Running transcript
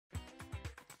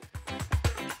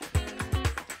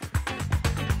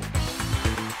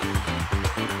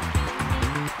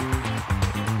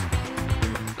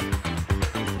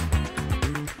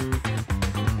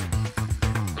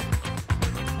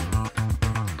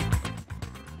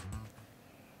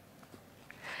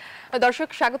দর্শক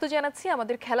স্বাগত জানাচ্ছি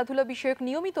আমাদের খেলাধুলা বিষয়ক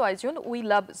নিয়মিত আয়োজন উই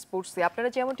লাভ স্পোর্টসে। আপনারা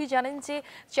যেমনটি জানেন যে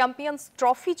চ্যাম্পিয়ন্স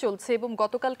ট্রফি চলছে এবং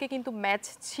গতকালকে কিন্তু ম্যাচ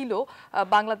ছিল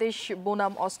বাংলাদেশ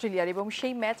বনাম অস্ট্রেলিয়ার, এবং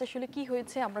সেই ম্যাচ আসলে কি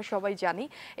হয়েছে আমরা সবাই জানি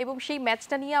এবং সেই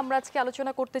ম্যাচটা নিয়ে আমরা আজকে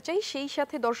আলোচনা করতে চাই। সেই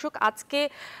সাথে দর্শক আজকে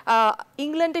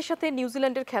ইংল্যান্ডের সাথে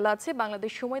নিউজিল্যান্ডের খেলা আছে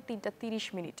বাংলাদেশ সময়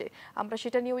 3:30 আমরা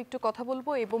সেটা নিয়েও একটু কথা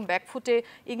বলবো এবং ব্যাকফুটে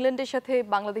ইংল্যান্ডের সাথে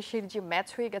বাংলাদেশের যে ম্যাচ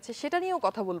হয়ে গেছে সেটা নিয়েও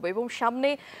কথা বলবো এবং সামনে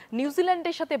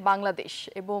নিউজিল্যান্ডের সাথে বাংলাদেশ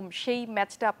এবং সেই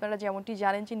ম্যাচটা আপনারা যেমনটি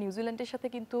জানেন যে নিউজিল্যান্ডের সাথে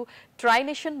কিন্তু ট্রাই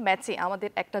নেশন ম্যাচে আমাদের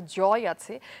একটা জয়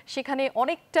আছে, সেখানে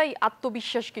অনেকটাই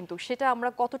আত্মবিশ্বাস, কিন্তু সেটা আমরা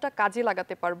কতটা কাজে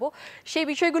লাগাতে পারবো সেই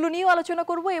বিষয়গুলো নিয়েও আলোচনা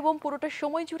করব এবং পুরোটা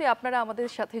সময় জুড়ে আপনারা আমাদের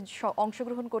সাথে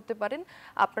অংশগ্রহণ করতে পারেন,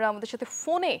 আপনারা আমাদের সাথে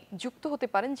ফোনে যুক্ত হতে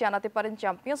পারেন, জানাতে পারেন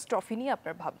চ্যাম্পিয়ন্স ট্রফি নিয়ে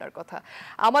আপনার ভাবনার কথা।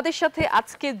 আমাদের সাথে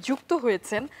আজকে যুক্ত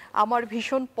হয়েছেন আমার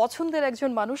ভীষণ পছন্দের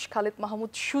একজন মানুষ, খালেদ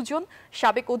মাহমুদ সুজন,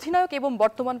 সাবেক অধিনায়ক এবং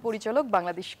বর্তমান পরিচালক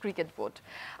বাংলাদেশ ক্রিকেট বোর্ড।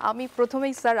 আমি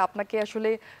প্রথমেই স্যার আপনাকে আসলে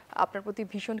আপনার প্রতি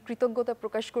ভীষণ কৃতজ্ঞতা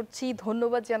প্রকাশ করছি,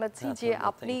 ধন্যবাদ জানাচ্ছি যে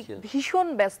আপনি ভীষণ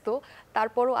ব্যস্ত,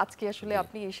 তারপরও আজকে আসলে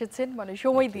আপনি এসেছেন, মানে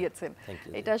সময় দিয়েছেন,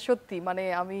 এটা সত্যি মানে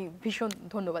আমি ভীষণ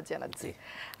ধন্যবাদ জানাচ্ছি।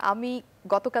 আমি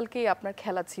গতকালকে আপনার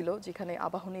খেলা ছিল যেখানে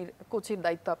আবাহনীর কোচের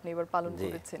দায়িত্ব আপনি এবার পালন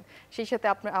করেছেন, সেই সাথে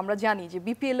আমরা জানি যে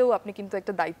বিপিএলেও আপনি কিন্তু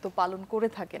একটা দায়িত্ব পালন করে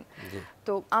থাকেন।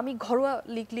 তো আমি ঘরোয়া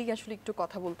লিগ আসলে একটু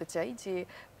কথা বলতে চাই যে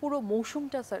পুরো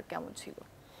মৌসুমটা স্যার কেমন ছিল?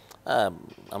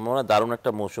 আমার মনে হয় দারুণ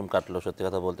একটা মৌসুম কাটলো, সত্যি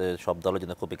কথা বলতে সব দলের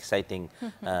জন্য খুব এক্সাইটিং।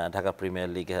 ঢাকা প্রিমিয়ার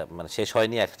লিগ মানে শেষ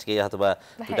হয়নি, আজকে হয়তো বা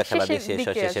দুটা খেলা দিয়ে শেষ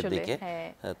হয় শেষের দিকে,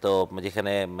 তো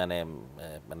যেখানে মানে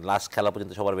লাস্ট খেলা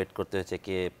পর্যন্ত সবার ওয়েট করতে হয়েছে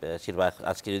কে শিরোপা,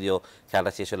 আজকে যদিও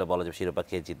খেলাটা শেষ হলে বলা যাবে শিরোপা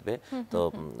কে জিতবে। তো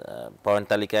পয়েন্ট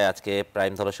তালিকায় আজকে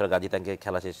প্রাইম ধলেশ্বর গাজী ট্যাঙ্কের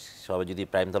খেলা শেষ হবে, যদি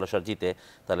প্রাইম ধলেশ্বর জিতে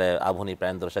তাহলে আবহনী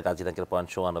প্রাইম ধলেশ্বর গাজী ট্যাঙ্কের পয়েন্ট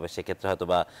সমান হবে, সেক্ষেত্রে হয়তো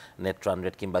বা নেট রান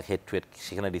রেট কিংবা হেড টু হেড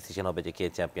সেখানে ডিসিশন হবে যে কে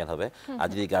চ্যাম্পিয়ন হবে। আর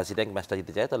যদি গাজী ট্যাঙ্ক ম্যাচটা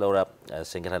জিতে যায় তাহলে ওরা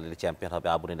সিঙ্গেল হ্যান্ডেলি চ্যাম্পিয়ন হবে,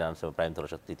 আবুনি রানস এবং প্রাইম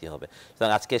ধলেশ্বর তৃতীয় হবে।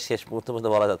 সুতরাং আজকে শেষ মুহূর্ত পর্যন্ত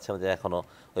বলা যাচ্ছে না যে এখনো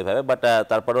ওইভাবে, বাট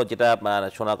তারপরেও যেটা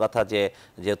শোনা কথা যে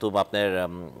যেহেতু আপনার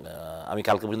আমি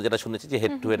কালকে পর্যন্ত যেটা শুনেছি যে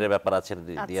হেড টু হেডের ব্যাপার আছে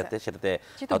দিয়াতে, সেটাতে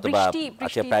হয়তো বা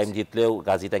আজকে প্রাইম জিতলেও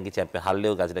গাজী ট্যাঙ্কি চ্যাম্পিয়ন,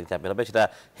 হারলেও গাজী ট্যাঙ্কি চ্যাম্পিয়ন হবে, সেটা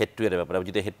হেড টু হেডের ব্যাপার।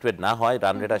 যদি হেড টু হেড না হয়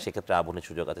রান রেট, সেক্ষেত্রে আবুনির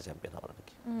সুযোগ আছে চ্যাম্পিয়ন হওয়ার।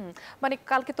 মানে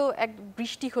কালকে তো এক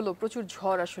বৃষ্টি হলো, প্রচুর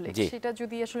ঝড়, আসলে সেটা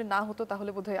যদি আসলে না হতো তাহলে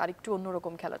বোধহয় আরেকটু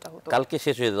অন্যরকম খেলাটা হতো, কালকে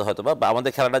শেষ হয়ে যেত হয়তো বা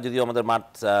আমাদের খেলাটা যদিও আমাদের মাঠ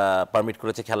পারমিট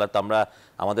করেছে খেলার, তো আমরা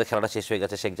আমাদের খেলাটা শেষ হয়ে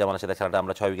গেছে, শেখ জামানের সাথে খেলাটা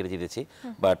আমরা 6 উইকেটে জিতেছি,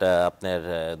 বাট আপনার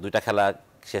দুইটা খেলা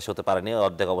শেষ হতে পারেনি,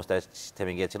 অর্ধেক অবস্থায়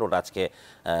থেমে গিয়েছিল। ওটা আজকে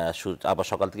আবার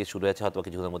সকাল থেকে শুরু হয়েছে, হয়তো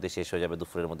কিছুক্ষণের মধ্যে শেষ হয়ে যাবে,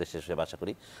 দুপুরের মধ্যে শেষ হয়ে আশা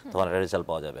করি, তখন একটা রেজাল্ট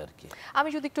পাওয়া যাবে আর কি। আমি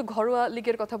যদি একটু ঘরোয়া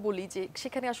লিগের কথা বলি, যে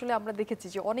সেখানে আসলে আমরা দেখেছি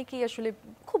যে অনেকেই আসলে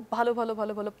খুব ভালো ভালো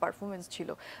ভালো ভালো পারফরমেন্স ছিল।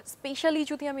 স্পেশালি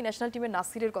যদি আমি ন্যাশনাল টিমের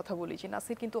নাসিরের কথা বলি, যে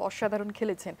নাসির কিন্তু অসাধারণ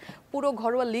খেলেছেন পুরো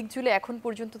ঘরোয়া লিগ জুড়ে, এখন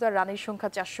পর্যন্ত তার রানের সংখ্যা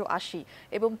 480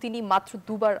 এবং তিনি মাত্র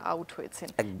দুবার আউট হয়েছেন।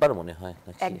 একবার মনে হয়,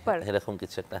 একবার এরকম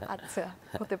কিছু একটা, আচ্ছা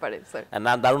হতে পারে স্যার।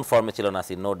 না দারুণ ফর্মে ছিল নাসির,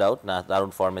 নো ডাউট, না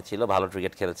দারুণ ফর্মে ছিল, ভালো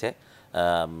ক্রিকেট খেলেছে।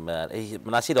 এই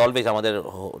নাসির অলওয়েজ আমাদের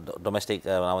ডোমেস্টিক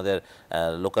আমাদের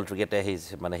লোকাল ক্রিকেটে হিজ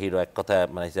মানে হিরো, এক কথা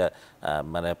মানে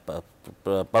মানে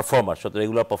পারফর্মার, সত্যি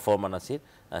রেগুলার পারফর্মার নাসির,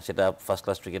 সেটা ফার্স্ট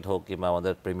ক্লাস ক্রিকেট হোক কিংবা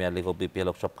আমাদের প্রিমিয়ার লিগ হোক, বিপিএল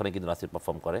হোক, সবখানে কিন্তু নাসির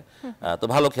পারফর্ম করে। তো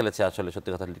ভালো খেলেছে আসলে, সত্যি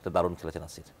কথা লিগটা দারুণ খেলেছে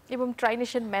নাসির। এবং ট্রাই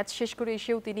নেশন ম্যাচ শেষ করে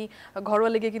এসেও তিনি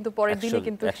ঘরোয়া লিগে কিন্তু পরের দিনে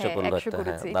কিন্তু 100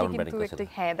 করেছে, এটা কিন্তু একটা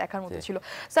দেখার মতো ছিল।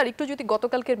 স্যার একটু যদি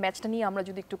গতকালকের ম্যাচটা নিয়ে আমরা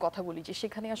যদি একটু কথা বলি, যে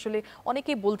সেখানে আসলে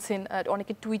অনেকেই বলছেন,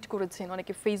 অনেকে টুইট করেছেন,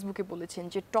 অনেকে ফেসবুকে বলেছেন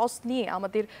যে টস নিয়ে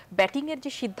আমাদের ব্যাটিং এর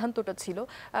যে সিদ্ধান্তটা ছিল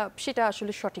সেটা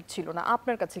আসলে সঠিক ছিল না,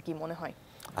 আপনার কাছে কি মনে হয়?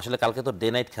 আসলে কালকে তো ডে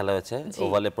নাইট খেলা হয়েছে,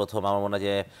 ওভালে প্রথম আমার মনে হয়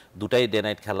যে দুটাই ডে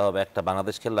নাইট খেলা হবে, একটা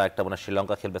বাংলাদেশ খেললো, একটা মনে হয়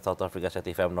শ্রীলঙ্কা খেলবে সাউথ আফ্রিকার সাথে,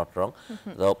 if I am not wrong.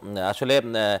 তো আসলে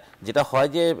যেটা হয়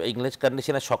যে ইংলিশ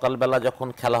কন্ডিশনে সকালবেলা যখন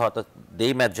খেলা হয়, তো ডে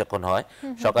ম্যাচ যখন হয়,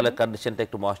 সকালের কন্ডিশনটা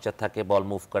একটু ময়েশ্চার থাকে, বল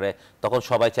মুভ করে, তখন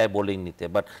সবাই চায় বোলিং নিতে,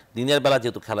 বাট দিনের বেলা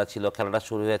যেহেতু খেলা ছিল, খেলাটা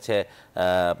শুরু হয়েছে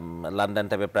লন্ডন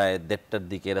টাইমে প্রায় 1:30টার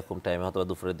দিকে, এরকম টাইমে হয়তো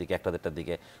দুপুরের দিকে 1:00-1:30টার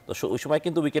দিকে, তো ওই সময়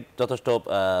কিন্তু উইকেট যথেষ্ট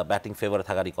ব্যাটিং ফেভারে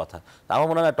থাকারই কথা। আমার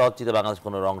মনে হয় টস জিতে বাংলাদেশ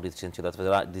কোনো রং ডিসিশন ছিল,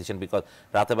 ডিসিশন, বিকজ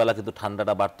রাতের বেলা কিন্তু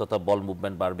ঠান্ডাটা বাড়তো, তো বল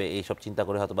মুভমেন্ট বাড়বে, এইসব চিন্তা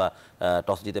করে হয়তো বা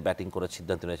টস জিতে ব্যাটিং করে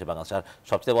সিদ্ধান্ত নিয়েছে বাংলাদেশ। আর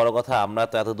সবচেয়ে বড় কথা, আমরা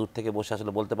তো এত দূর থেকে বসে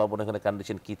আসলে বলতে পারবো না এখানে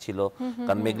কন্ডিশন কি ছিল,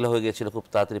 কারণ মেঘলা হয়ে গিয়েছিল খুব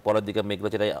তাড়াতাড়ি, পরের দিকে মেঘলা,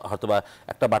 যেটা হয়তো বা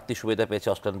একটা বাড়তি সুবিধা পেয়েছে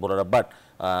অস্ট্রেলিয়ান বোলাররা, বাট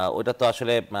ওইটা তো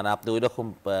আসলে মানে আপনি ওই রকম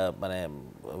মানে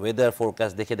ওয়েদার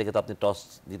ফোরকাস্ট দেখে দেখে তো আপনি টস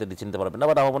জিতে ডিসিশন নিতে পারবেন না।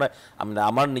 বাট আমার মনে হয়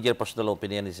আমার নিজের পার্সোনাল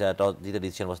ওপিনিয়ন টস জিতে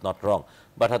decision was not wrong,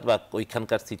 but হয়তো বা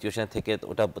ওইখানকার সিচুয়েশন থেকে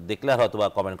ওটা দেখলে আর হয়তো বা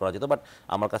কমেন্ট করা যেত, বাট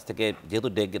আমার কাছ থেকে যেহেতু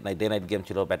ডে নাইট গেম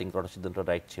ছিল, ব্যাটিং করার সিদ্ধান্ত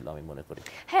রাইট ছিল আমি মনে করি।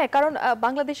 হ্যাঁ, কারণ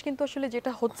বাংলাদেশ কিন্তু আসলে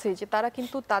যেটা হচ্ছে যে তারা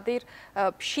কিন্তু তাদের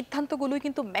সিদ্ধান্তগুলোই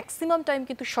কিন্তু ম্যাক্সিমাম টাইম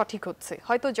কিন্তু সঠিক হচ্ছে।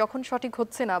 হয়তো যখন সঠিক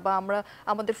হচ্ছে না বা আমরা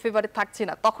আমাদের ফেভারে থাকছে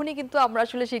না, তখনই কিন্তু আমরা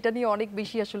আসলে সেটা নিয়ে অনেক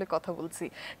বেশি আসলে কথা বলছি।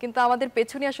 কিন্তু আমাদের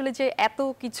পেছনে আসলে যে এত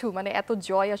কিছু মানে এত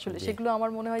জয় আসলে সেগুলো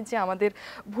আমার মনে হয় যে আমাদের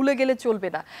ভুলে গেলে চলবে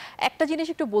না। একটা জিনিস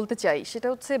একটু বলতে চাই, সেটা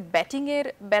হচ্ছে ব্যাটিং এর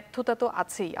ব্যর্থতা তো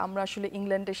আছেই। আমরা আসলে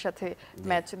ইংল্যান্ডের সাথে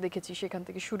ম্যাচ দেখেছি, সেখান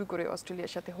থেকে শুরু করে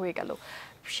অস্ট্রেলিয়ার সাথে হয়ে গেল,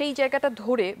 সেই জায়গাটা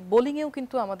ধরে বোলিংয়েও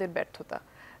কিন্তু আমাদের ব্যর্থতা।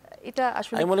 এটা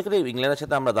আসলে আমি মনে করি ইংল্যান্ডের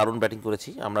সাথে আমরা দারুণ ব্যাটিং করেছি।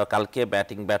 আমরা কালকে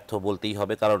ব্যাটিং ব্যর্থ বলতেই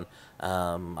হবে, কারণ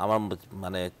আমার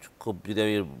মানে খুব যদি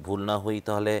আমি ভুল না হই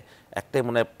তাহলে একটাই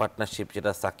মনে হয় পার্টনারশিপ,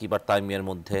 যেটা সাকিব আর তামিমের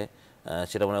মধ্যে,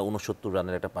 সেটা মনে হয় 69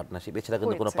 রানের একটা পার্টনারশিপ, এছাড়া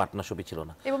কিন্তু কোনো পার্টনারশিপই ছিল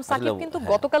না। এবং সাকিব কিন্তু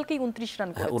গতকালকেই 29 রান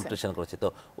করেছে। 29 রান করেছে, তো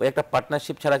ওই একটা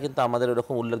পার্টনারশিপ ছাড়া কিন্তু আমাদের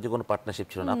এরকম উল্লেখযোগ্য কোনো পার্টনারশিপ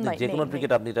ছিল না। আপনি যে কোনো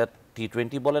ক্রিকেট, আপনি এটা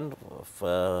টি20 বলেন,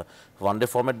 ওয়ানডে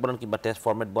ফরম্যাট বলেন কিংবা টেস্ট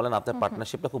ফরম্যাট বলেন, আপনার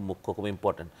পার্টনারশিপটা খুব মুখ্য, খুব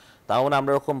ইম্পর্টেন্ট। তাও মানে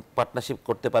আমরা এরকম পার্টনারশিপ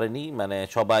করতে পারিনি, মানে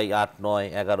সবাই 8, 9,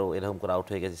 11 এরকম করে আউট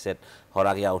হয়ে গেছে, সেট হওয়ার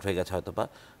আগে আউট হয়ে গেছে হয়তো বা।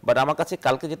 বাট আমার কাছে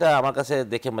কালকে যেটা আমার কাছে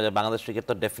দেখে বাংলাদেশ ক্রিকেট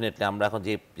তো ডেফিনেটলি আমরা এখন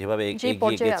যেভাবে এগিয়ে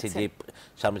গেছি, যে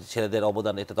সামনে ছেলেদের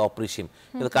অবদান, এটা তো অপরিসীম।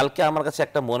 কিন্তু কালকে আমার কাছে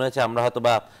একটা মনে হয়েছে আমরা হয়তো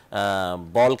বা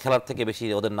বল খেলার থেকে বেশি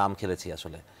ওদের নাম খেলেছি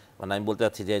আসলে। মানে আমি বলতে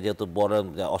চাচ্ছি যে যেহেতু বড়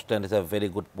Australian is a very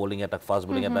good bowling attack, fast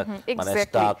bowling attack, মানে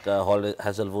স্টার্ক,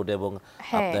 হ্যাজেলউড এবং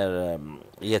আপনার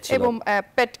ইয়ে ছিল এবং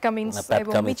প্যাট কামিন্স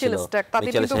এবং মিচেল স্টার্ক,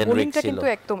 তাদের কিন্তু বোলিংটা কিন্তু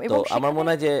একদম। এবং আমার মনে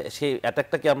হয় যে সেই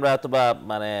অ্যাটাকটাকে আমরা অথবা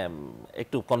মানে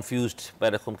একটু কনফিউজড বা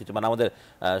এরকম কিছু, মানে আমাদের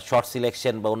শর্ট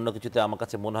সিলেকশন বা অন্য কিছুতে আমার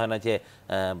কাছে মনে হয় না যে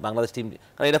বাংলাদেশ টিম,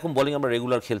 কারণ এরকম বোলিং আমরা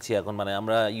রেগুলার খেলছি এখন, মানে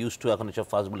আমরা ইউজ টু এখন এসব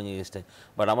ফাস্ট বোলিং এগেইনস্টে।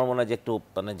 বাট আমার মনে হয় যে একটু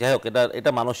মানে যাই হোক,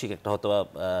 এটা মানসিক একটা হয়তো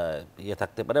ইয়ে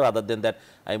থাকতে পারে। আদার দেন দ্যাট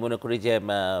আমি মনে করি যে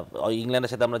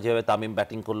ইংল্যান্ডের সাথে আমরা যেভাবে তামিম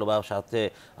ব্যাটিং করলো বা সাথে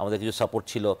আমাদের কিছু সাপোর্ট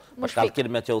ছিল, বাট কালকের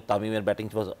ম্যাচেও তামিমের ব্যাটিং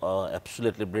ওয়াজ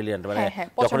অ্যাবসলিউটলি ব্রিলিয়ান্ট। মানে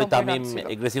যখনই তামিম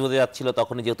এগ্রেসিভ হতে যাচ্ছিল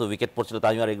তখনই যেহেতু উইকেট পড়ছিল,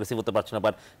 তামিম আর এগ্রেসিভ হতে পারছিল না,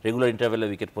 বাট রেগুলার ইন্টারভেলে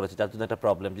উইকেট পড়েছে, যার জন্য একটা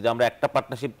প্রবলেম। যদি আমরা একটা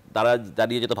পার্টনারশিপ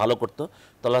দাঁড়িয়ে যেত ভালো করতো,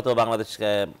 তাহলে হয়তো বাংলাদেশ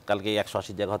কালকে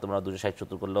 180 জায়গা হয়তো আমরা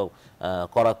 260-70 করলেও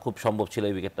করা খুব সম্ভব ছিল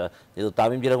এই উইকেটটা। যেহেতু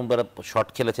তামিম যেরকম শট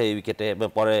খেলেছে এই উইকেটে, এবং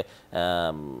পরে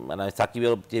মানে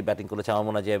সাকিবের যে ব্যাটিং করেছে, আমার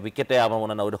মনে হয় যে উইকেটে আমার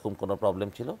মনে হয় না ওইরকম কোনো প্রবলেম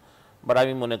ছিল। বাট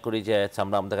আমি মনে করি যে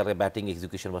আমাদের কাছে batting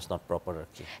execution was not proper আর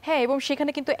কি। হ্যাঁ, এবং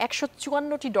সেখানে কিন্তু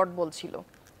 154টি ডট বল ছিল।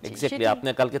 এক্স্যাক্টলি, আপনি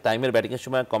কালকে তাইমের ব্যাটিং এর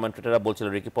সময় কমেন্টেটররা বলছিল,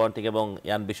 রিকি পয়েন্টিং এবং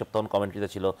ইয়ান বিশপ তখন কমেন্ট্রিতে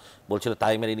ছিল, বলছিল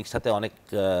তাইমের ইনিংসটাতে অনেক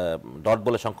ডট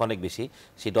বলের সংখ্যা অনেক বেশি,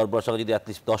 সেই ডট বলের সংখ্যা যদি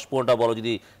অ্যাটলিস্ট 10-15টা বল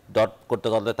যদি ডট করতে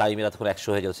করতে তাইমের এতক্ষণ 100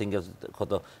 হয়ে যেত, সিঙ্গেল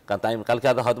হতো। কারণ তাইম কালকে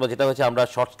হয়তো যেটা হয়েছে, আমরা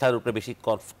শর্টস খেলার উপরে বেশি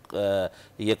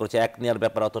ইয়ে করেছি, এক নেওয়ার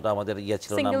ব্যাপার অতটা আমাদের ইয়ে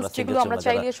ছিল না, আমরা সিঙ্গেল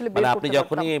মানে আপনি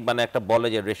যখনই মানে একটা বলে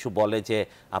যে রেশু বলে যে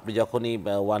আপনি যখনই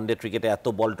ওয়ান ডে ক্রিকেটে এত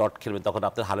বল ডট খেলবেন তখন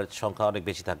আপনার হারের সংখ্যা অনেক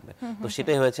বেশি থাকবে। তো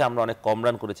সেটাই হয়েছে, আমরা অনেক কম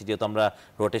রান করেছি, যেহেতু আমরা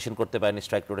রোটেশন করতে পারিনি,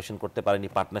 স্ট্রাইক রোটেশন করতে পারিনি,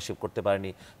 পার্টনারশিপ করতে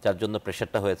পারিনি, যার জন্য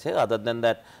প্রেশারটা হয়েছে। আদার দেন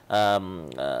দ্যাট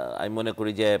আমি মনে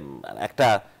করি যে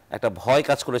একটা ভয়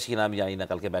কাজ করেছি কিনা আমি জানি না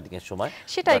কালকে ব্যাটিং এর সময়।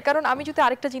 সেটাই, কারণ আমি যদি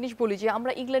আরেকটা জিনিস বলি যে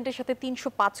আমরা ইংল্যান্ডের সাথে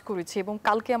 305 করেছি এবং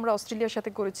কালকে আমরা অস্ট্রেলিয়ার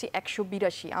সাথে করেছি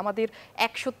 182, আমাদের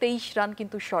 123 রান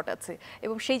কিন্তু শর্ট আছে।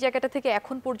 এবং সেই জায়গাটা থেকে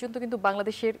এখন পর্যন্ত কিন্তু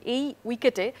বাংলাদেশের এই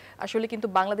উইকেটে আসলে কিন্তু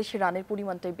বাংলাদেশের রানের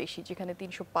পরিমাণটাই বেশি, যেখানে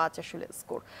 305 আসলে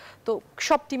স্কোর। তো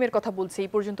সব টিমের কথা বলছি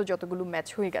এই পর্যন্ত যতগুলো ম্যাচ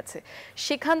হয়ে গেছে,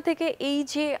 সেখান থেকে এই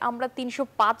যে আমরা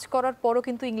 305 করার পরও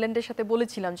কিন্তু ইংল্যান্ডের সাথে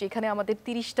বলেছিলাম যে এখানে আমাদের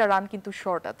 30টা রান কিন্তু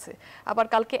শর্ট আছে, আবার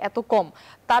কালকে এত কম।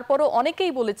 তারপরও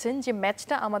অনেকেই বলেছেন যে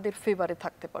ম্যাচটা আমাদের ফেভারে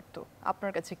থাকতে পারতো।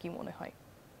 আপনার কাছে কি মনে হয়?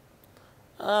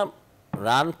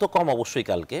 রান তো কম অবশ্যই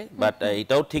কালকে, বাট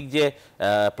এটাও ঠিক যে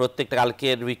প্রত্যেকটা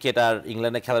কালকের উইকেট আর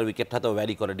ইংল্যান্ডের খেলার উইকেটটা তো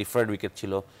ভ্যারি করে, ডিফারেন্ট উইকেট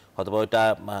ছিল, হয়তো ওইটা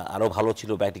আরও ভালো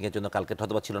ছিল ব্যাটিংয়ের জন্য, কালকে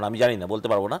হয়তো ছিল না, আমি জানি না, বলতে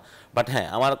পারবো না। বাট হ্যাঁ,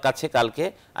 আমার কাছে কালকে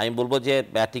আমি বলবো যে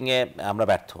ব্যাটিংয়ে আমরা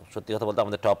ব্যর্থ, সত্যি কথা বলতে।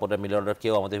 আমাদের টপ অর্ডার মিডল অর্ডার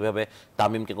কেউ আমাদের এভাবে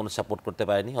তামিমকে কোনো সাপোর্ট করতে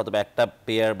পারেনি, হয়তো একটা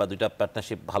পেয়ার বা দুইটা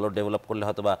পার্টনারশিপ ভালো ডেভেলপ করলে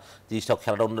হয়তো বা জিনিসটা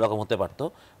খেলাটা অন্যরকম হতে পারতো।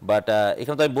 বাট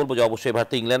এখানে তো আমি বলবো যে অবশ্যই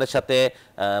ভারত ইংল্যান্ডের সাথে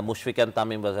Mushfiq and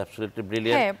Tamim was absolutely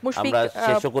brilliant. আমরা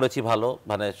শেষও করেছি ভালো,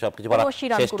 মানে সবকিছু ভালো,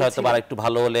 শেষটা হয়তো আর একটু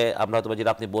ভালো হলে আমরা হয়তো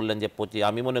যেটা আপনি বললেন যে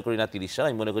আমি মনে করি না 30 রান,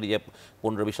 আমি মনে করি যে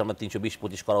 15-20 আমরা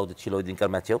 320-25 করা উচিত ছিল ওই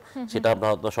দিনকার ম্যাচেও, সেটা আমরা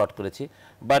হয়তো শর্ট করেছি।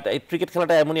 বাট এই ক্রিকেট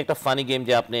খেলাটা এমনই একটা ফানি গেম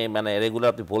যে আপনি মানে রেগুলার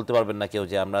আপনি বলতে পারবেন না কেউ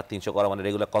যে আমরা 300 করা মানে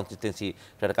রেগুলার কনসিস্টেন্সি।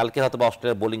 কালকে হয়তো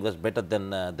অস্ট্রেলিয়ার bowling was better then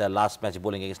the last match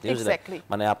bowling against New Zealand.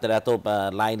 মানে আপনারা এত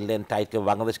লাইন লেন টাইট কেউ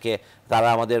বাংলাদেশকে, তারা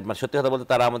আমাদের মানে সত্যি কথা বলতে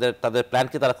তারা তাদের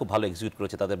প্ল্যানকে তারা খুব ভালো এক্সিকিউট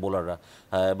করেছে তাদের বোলাররা,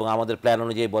 এবং আমাদের প্ল্যান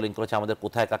অনুযায়ী বোলিং করেছে, আমাদের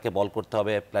কোথায় কাকে বল করতে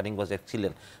হবে, প্ল্যানিং ওয়াজ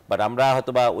এক্সিলেন্ট। বাট আমরা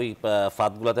হয়তো বা ওই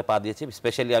ফাঁদগুলোতে পা দিয়েছি,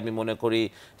 স্পেশালি আমি মনে করি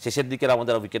শেষের দিকের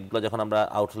আমাদের উইকেটগুলো যখন আমরা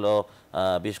আউট হলো,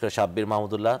 বিশেষ করে সাব্বির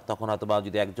মাহমুদুল্লাহ, তখন হয়তো বা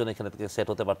যদি একজন এখানে থেকে সেট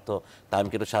হতে পারতো,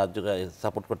 টাইমকে একটু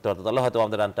সাপোর্ট করতে পারতো, তাহলে হয়তো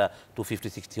আমাদের রানটা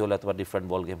 250-60 হলে হয়তো ডিফারেন্ট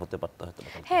বল গেম হতে পারতো হয়তো।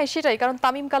 হ্যাঁ সেটাই, কারণ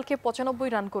তামিম কালকে 95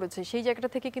 রান করেছে, সেই জায়গাটা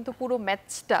থেকে কিন্তু পুরো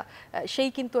ম্যাচটা সেই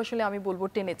কিন্তু আসলে আমি বলবো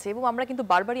টেনেছে। এবং আমরা কিন্তু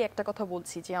বারবারই একটা কথা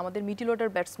বলছি যে আমাদের মিডল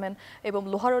অর্ডার ব্যাটসম্যান এবং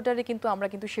লোহার অর্ডারে কিন্তু আমরা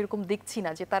কিন্তু সেরকম দেখছি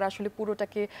না যে তারা আসলে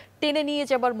পুরোটাকে টেনে নিয়ে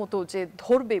যাবার মতো যে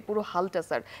ধরবে পুরো হালটা,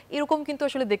 স্যার এরকম কিন্তু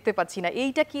আসলে দেখতে পাচ্ছি না।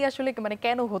 এইটা কি আসলে মানে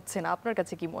কেন হচ্ছে না, আপনার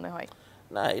কাছে কি মনে হয়?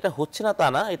 না, এটা হচ্ছে না তা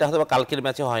না, এটা হয়তো কালকের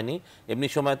ম্যাচে হয়নি। এমনি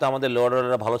সময় তো আমাদের লোয়ার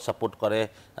অর্ডাররা ভালো সাপোর্ট করে,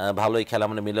 ভালোই খেলা,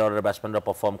 মানে মিডল অর্ডার ব্যাটসম্যানরা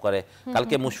পারফর্ম করে।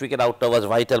 কালকে মুশফিকের আউটটা ওয়াজ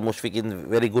vital. Mushfiq in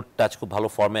very good touch, খুব ভালো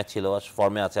ফর্মে ছিল,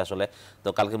 ফর্মে আছে আসলে। তো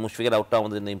কালকে মুশফিকের আউটটা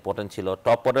আমাদের জন্য ইম্পর্টেন্ট ছিল।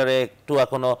 টপ অর্ডারে একটু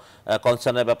এখনো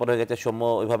কনসার্নের ব্যাপার হয়ে গেছে, সৌম্য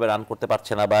ওইভাবে রান করতে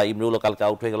পারছে না, বা ইমরুলও কালকে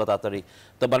আউট হয়ে গেল তাড়াতাড়ি।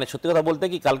 তো মানে সত্যি কথা বলতে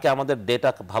কি, কালকে আমাদের ডেটা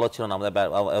ভালো ছিল না, আমাদের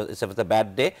ব্যাড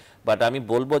ডে। বাট আমি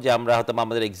বলবো যে আমরা হয়তো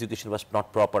আমাদের এক্সিকিউশন ওয়াজ নট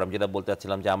প্রপার। আমি যেটা বলতে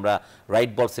চাচ্ছিলাম যে আমরা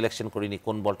রাইট বল সিলেকশন করিনি,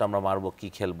 কোন বলটা আমরা মারবো, কি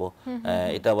খেলবো,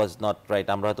 এটা ওয়াজ নট রাইট।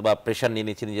 আমরা হয়তো বা প্রেশার নিয়ে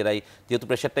নিয়েছি নিজেরাই, যেহেতু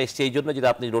প্রেশারটা এসছে এই জন্য যে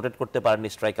আপনি রোটেট করতে পারেননি,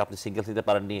 স্ট্রাইক আপনি সিঙ্গেলস দিতে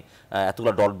পারেননি,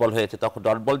 এতগুলো ডট বল হয়েছে, তখন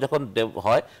ডট বল যখন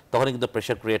হয় তখনই কিন্তু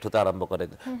প্রেশার ক্রিয়েট হতে আরম্ভ করে।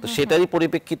 তো সেটারই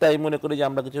পরিপ্রেক্ষিতে আমি মনে করি যে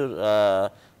আমরা কিছু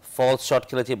ফলস শট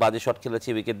খেলেছি, বাজে শট খেলেছি,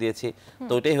 উইকেট দিয়েছি।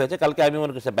 তো ওইটাই হয়েছে কালকে। আমি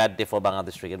মনে করছি bad day for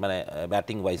Bangladesh cricket, মানে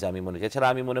ব্যাটিং ওয়াইজ আমি মনে করি। এছাড়া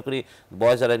আমি মনে করি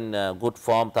boys R in good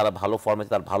form, তারা ভালো ফর্মে,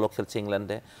 তারা ভালো খেলছে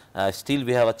ইংল্যান্ডে। Still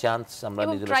we have a chance. আমরা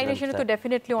নিউজিল্যান্ডে তো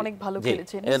ডেফিনেটলি অনেক ভালো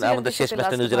খেলেছে। আমাদের শেষ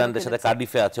ম্যাচটা নিউজিল্যান্ডের সাথে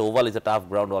কার্ডিফে আছে। Oval is a tough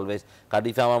ground always.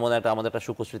 কার্ডিফে আমার মনে হয় আমাদের একটা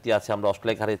সুখস্মৃতি আছে, আমরা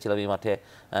অস্ট্রেলিয়াকে হারিয়েছিলাম এই মাঠে।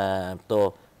 তো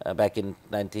ব্যাক ইন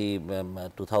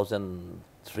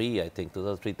 2003 আই থিঙ্ক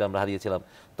 2003 আমরা হারিয়েছিলাম।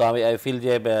 তো আমি আই ফিল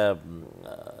যে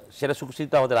সেটা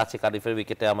সুখস্মৃতি আমাদের আছে কার্ডিফের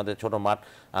উইকেটে, আমাদের ছোট মাঠ।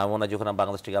 আমার মনে হয় যখন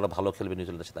বাংলাদেশ থেকে আরো ভালো খেলবে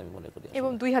নিউজিল্যান্ডের সাথে, আমি মনে করি।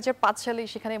 এবং 2005 সালে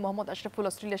সেখানে মোহাম্মদ আশরাফুল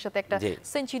অস্ট্রেলিয়ার সাথে একটা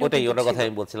সেঞ্চুরি, ওটাই ওটার কথা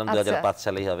আমি বলছিলাম, 2005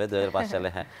 সালেই হবে, 2005 সালে।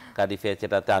 হ্যাঁ, কার্ডিফে,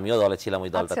 যেটাতে আমিও দলে ছিলাম,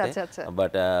 ওই দলটাতে।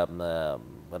 বাট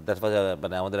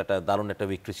মানে আমাদের একটা দারুণ একটা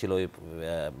ভিক্টরি ছিল ওই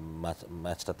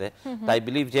ম্যাচটাতে। তাই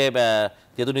বিলিভ যে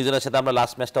যেহেতু নিউজিল্যান্ডের সাথে আমরা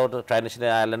লাস্ট ম্যাচটাও ট্রাই নেশনে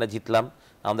আয়ারল্যান্ডে জিতলাম,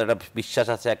 আমাদের একটা বিশ্বাস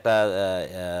আছে, একটা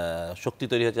শক্তি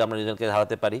তৈরি হয়েছে আমরা নিউজিল্যান্ডকে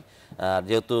হারাতে পারি।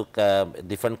 যেহেতু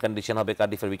ডিফারেন্ট কন্ডিশন হবে,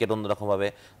 কার্ডিফের উইকেট অন্যরকম হবে,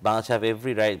 বাংলাদেশ হ্যাভ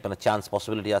এভরি রাইট, মানে চান্স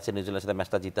পসিবিলিটি আছে নিউজিল্যান্ডের সাথে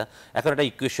ম্যাচটা জিতা। এখন একটা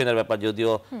ইকুয়েশনের ব্যাপার,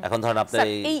 যদিও এখন ধরেন আপনার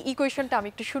এই ইকুয়েশনটা আমি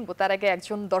একটু শুনবো, তার আগে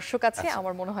একজন দর্শক আছে,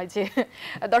 আমার মনে হয় যে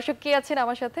দর্শক কে আছেন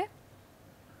আমার সাথে?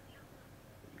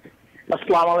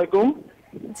 আসসালামু আলাইকুম।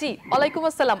 জি ওয়ালাইকুম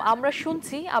আসসালাম, আমরা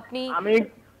শুনছি। আপনি? আমি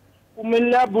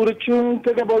কুমিল্লা বুড়িচুং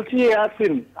থেকে বলছি,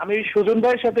 ইয়াসিন। আমি সুজন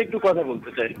ভাইয়ের সাথে একটু কথা বলতে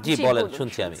চাই। জি বলেন,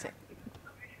 শুনছি আমি।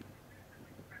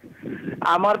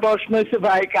 আমার প্রশ্ন হচ্ছে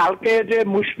ভাই, কালকে যে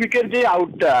মুশফিকের যে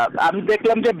আউটটা আমি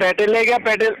দেখলাম যে ব্যাটে লেগে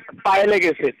পায়ে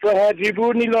লেগেছে, তো হ্যাঁ রিভিউ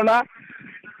নিল না।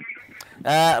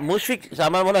 মুশফিক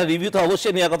আমার মনে হয় রিভিউ তো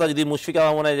অবশ্যই নেওয়ার কথা, যদি মুশফিক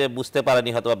আমার মনে হয় যে বুঝতে পারেনি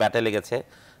হয়তো বা ব্যাটে লেগেছে,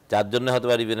 যার জন্য হয়তো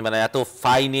বা রিভিউ, মানে এত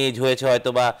ফাইন এজ হয়েছে হয়তো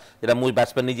বা, যেটা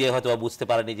ব্যাটসম্যান নিজে হয়তো বা বুঝতে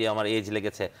পারেনি যে আমার এজ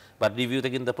লেগেছে। বাট রিভিউতে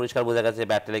কিন্তু পরিষ্কার বোঝা গেছে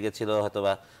ব্যাটে লেগেছিল হয়তো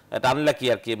বা। এটা আনলাকি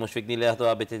আর কি, মুশফিক নিলে হয়তো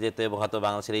বা বেঁচে যেতে, এবং হয়তো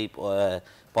বাংলাদেশের এই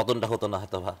পতনটা হতো না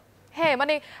হয়তো বা। হ্যাঁ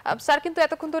মানে স্যার কিন্তু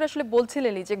এতক্ষণ ধরে আসলে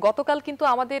বলছিলেনই যে গতকাল কিন্তু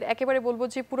আমাদের একেবারে বলবো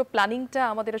যে পুরো প্ল্যানিংটা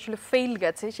আমাদের আসলে ফেইল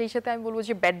গেছে, সেই সাথে আমি বলবো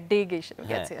যে ব্যাড ডে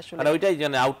গেছে আসলে। মানে ওইটাই,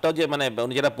 মানে আউটটাও যে, মানে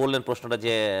উনি যেটা বললেন প্রশ্নটা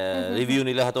যে রিভিউ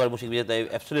নিলে হয়তো আর মুশফিক বিজয়,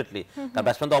 অ্যাবসলিউটলি। কারণ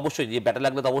ব্যাটসম্যান তো অবশ্যই যে ব্যাটে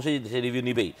লাগলে তো অবশ্যই সে রিভিউ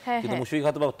নিবেই, কিন্তু মুশফিক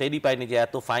হয়তো টেরই পায়নি যে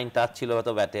এত ফাইন টাচ ছিল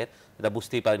হয়তো ব্যাটের, এটা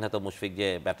বুঝতেই পারেনি হয়তো মুশফিক যে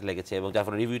ব্যাটে লেগেছে, এবং যার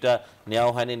ফলে রিভিউটা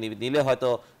নেওয়া হয়নি। নিলে হয়তো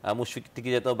মুশফিক থেকে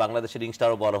যেত বাংলাদেশের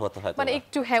ইনিংসটাও বড় হতো হয়তো, মানে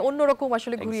একটু হ্যাঁ অন্যরকম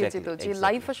আসলে ঘুরিয়ে যেত, যে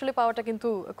লাইফ আসলে পাওয়াটা কিন্তু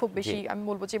খুব বেশি আমি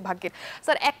বলবো যে ভাগ্যের।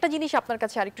 স্যার একটা জিনিস আপনার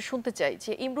কাছে আরেকটু শুনতে চাই,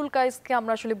 যে ইমরুল কায়েসকে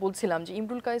আমরা আসলে বলছিলাম যে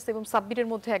ইমরুল কায়েস এবং সাব্বিরের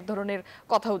মধ্যে এক ধরনের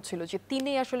কথা হচ্ছিল যে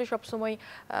তিনি আসলে সবসময়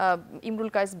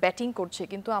ইমরুল কায়েস ব্যাটিং করছে,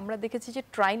 কিন্তু আমরা দেখেছি যে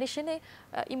ট্রাই নেশনে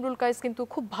ইমরুল কায়েস কিন্তু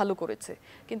খুব ভালো করেছে,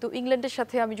 কিন্তু ইংল্যান্ডের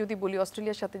সাথে আমি যদি বলি,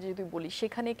 অস্ট্রেলিয়ার সাথে যদি বলি,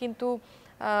 সেখানে কিন্তু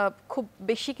খুব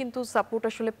বেশি কিন্তু সাপোর্ট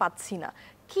আসলে পাচ্ছি না।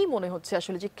 কি মনে হচ্ছে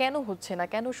আসলে যে কেন হচ্ছে না,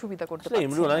 কেন সুবিধা করতে পারছে না?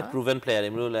 ইমরুল অনেক প্রুভেন প্লেয়ার,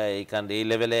 ইমরুল এই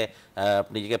লেভেলে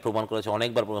নিজেকে প্রমাণ করেছে,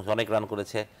 অনেকবার অনেক রান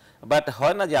করেছে। বাট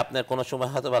হয় না যে আপনার কোনো সময়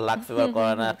হয়তো বা লাক ফেভার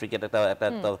করে না, ক্রিকেট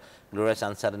একটা glorious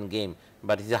uncertain game,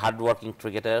 but is a hard working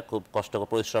cricketer, খুব কষ্ট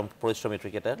পরিশ্রমী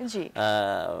ক্রিকেটার।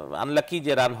 আনলাকি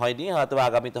যে রান হয়নি, হয়তো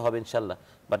আগামীতে হবে ইনশাল্লাহ,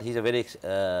 but he is a very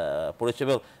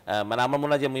পরিশ্রমী। মানে আমার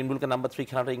মনে হয় যে ইমরুলকে নাম্বার 3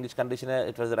 খেলাটা ইংলিশ কন্ডিশনে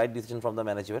ইট was the right decision from the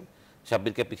management.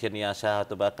 শাব্বিরকে পিছিয়ে নিয়ে আসা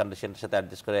হয়তো বা কন্ডিশনের সাথে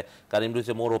অ্যাডজাস্ট করে, কারণ Imrul is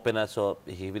a more opener, so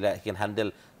he can handle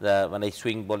মানে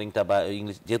সুইং বোলিংটা বা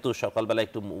ইংলিশ, যেহেতু সকালবেলা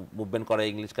একটু মুভমেন্ট করে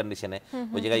ইংলিশ কন্ডিশনে,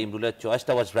 ওই জায়গায় ইমরুলের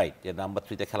চয়েসটা ওয়াজ রাইট যে নাম্বার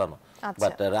 3-তে খেলানো।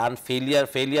 বাট রান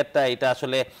ফেলিয়ারটা এটা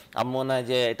আসলে আমার মনে হয়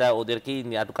যে এটা ওদেরকেই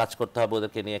একটু কাজ করতে হবে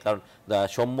ওদেরকে নিয়ে, কারণ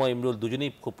সৌম্য ইমরুল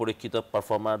দুজনেই খুব পরীক্ষিত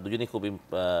পারফর্মার, দুজনেই খুব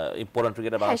ইম্পর্টেন্ট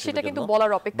ক্রিকেটার বাংলাদেশের জন্য,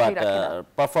 বাট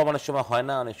পারফর্ম অনেক সময় হয়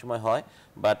না, অনেক সময় হয়।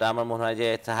 বাট আমার মনে হয় যে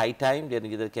ইটস হাই টাইম যে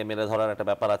নিজেদেরকে মেলে ধরার একটা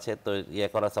ব্যাপার আছে, তো ইয়ে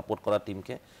করা, সাপোর্ট করার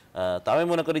টিমকে। তো আমি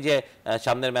মনে করি যে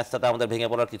সামনের ম্যাচটাতে আমাদের ভেঙে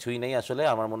পড়ার কিছুই নেই আসলে।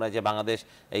 আমার মনে হয় যে বাংলাদেশ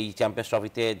এই চ্যাম্পিয়ন্স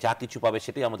ট্রফিতে যা কিছু পাবে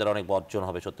সেটাই আমাদের অনেক অর্জন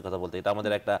হবে, সত্যি কথা বলতে। এটা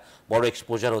আমাদের একটা বড়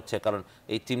এক্সপোজার হচ্ছে, কারণ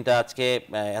এই টিমটা আজকে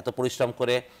এত পরিশ্রম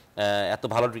করে এত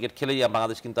ভালো ক্রিকেট খেলেই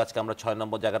বাংলাদেশ কিন্তু আজকে আমরা 6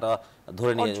 নম্বর জায়গাটা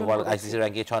ধরে নিয়ে ওয়ার্ল্ড আইসিসি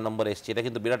র্যাঙ্কে 6 নম্বরে এসেছি। এটা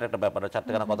কিন্তু বিরাট একটা ব্যাপার।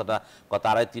 চারটেখানা কথাটা গত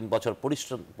 2.5-3 বছর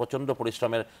প্রচন্ড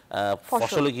পরিশ্রমের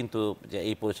ফসলই কিন্তু যে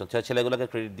এই পরিশ্রম, ছেলেগুলোকে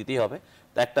ক্রেডিট দিতেই হবে।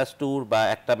 তো একটা ট্যুর বা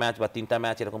একটা ম্যাচ বা 3টা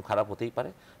ম্যাচ এরকম খারাপ হতেই পারে,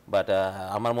 বাট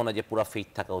আমার মনে হয় যে পুরো ফেথ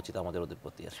থাকা উচিত আমাদের ওদের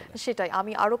প্রতি আসলে। সেটাই,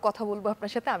 আমি আরো কথা বলবো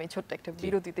আপনার সাথে, আমি ছোট্ট একটা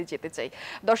বিরতিতে যেতে চাই।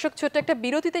 দর্শক, ছোট্ট একটা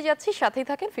বিরতিতে যাচ্ছি, সাথেই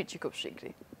থাকেন, ফিরছি খুব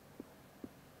শীঘ্রই।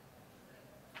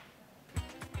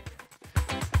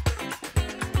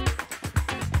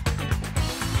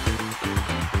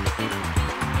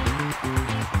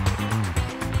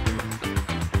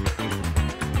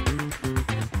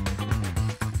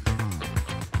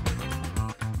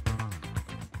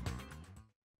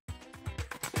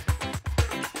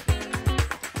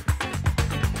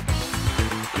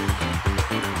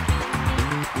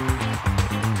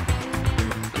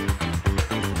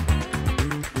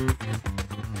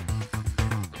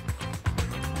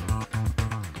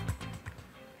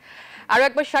 আরো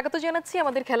একবার স্বাগত জানাচ্ছি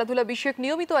আমাদের খেলাধুলা বিষয়ক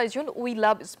নিয়মিত আয়োজন উই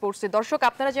লাভ স্পোর্টসে। দর্শক,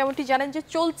 আপনারা যেমনটি জানেন যে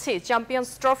চলছে চ্যাম্পিয়ন্স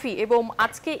ট্রফি, এবং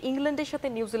আজকে ইংল্যান্ডের সাথে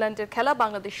নিউজিল্যান্ডের খেলা,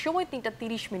 বাংলাদেশ সময় 3টা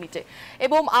 30 মিনিটে।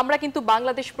 এবং আমরা কিন্তু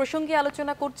বাংলাদেশ প্রসঙ্গে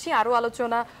আলোচনা করছি, আরো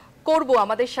আলোচনা করব।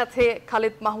 আমাদের সাথে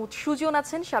খালেদ মাহমুদ সুজন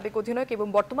আছেন, সাবেক অধিনায়ক এবং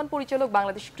বর্তমান পরিচালক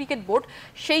বাংলাদেশ ক্রিকেট বোর্ড।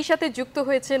 সেই সাথে যুক্ত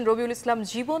হয়েছেন রবিউল ইসলাম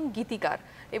জীবন, গীতিকার,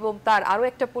 এবং তার আরো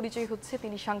একটা পরিচয় হচ্ছে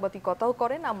তিনি সাংবাদিকতাও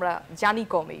করেন, আমরা জানি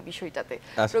কম এই বিষয়টাতে।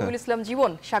 রবিউল ইসলাম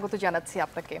জীবন, স্বাগত জানাচ্ছি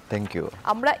আপনাকে। Thank you.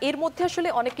 আমরা এর মধ্যে আসলে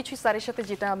অনেক কিছু স্যারের সাথে,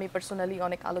 যেটা আমি পার্সোনালি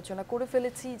অনেক আলোচনা করে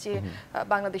ফেলেছি, যে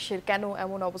বাংলাদেশের কেন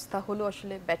এমন অবস্থা হলো,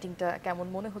 আসলে ব্যাটিংটা কেমন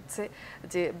মনে হচ্ছে,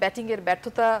 যে ব্যাটিং এর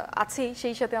ব্যর্থতা আছেই,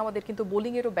 সেই সাথে আমাদের কিন্তু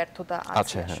বোলিং এরও ব্যর্থতা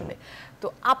আছে আসলে। তো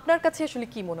আপনার কাছে আসলে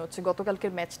কি মনে হচ্ছে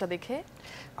গতকালকের ম্যাচটা দেখে?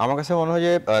 আমার কাছে মনে হয়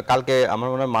যে কালকে আমার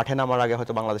মনে হয় মাঠে নামার আগে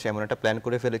হয়তো বাংলাদেশ এমন একটা প্ল্যান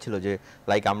করে ফেলেছিল যে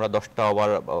লাইক আমরা 10টা ওভার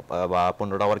বা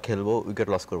 15টা ওভার খেলবো, উইকেট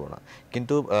লস করবো না।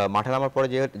 কিন্তু মাঠে নামার পরে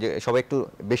যে সবাই একটু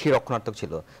বেশি রক্ষণাত্মক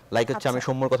ছিল। লাইক হচ্ছে আমি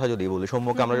সৌম্যর কথা যদি বলি,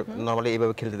 সৌম্যকে আমরা নর্মালি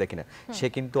এইভাবে খেলতে দেখি না, সে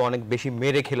কিন্তু অনেক বেশি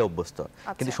মেরে খেলে অভ্যস্ত।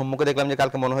 কিন্তু সৌম্যকে দেখলাম যে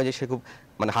কালকে মনে হয় যে সে খুব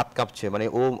মানে হাত কাঁপছে, মানে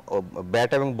ও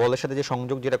ব্যাট এবং বলের সাথে যে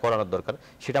সংযোগ যেটা করানোর দরকার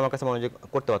সেটা আমার কাছে মনে হয় যে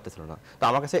করতে পারতেছিল না। তো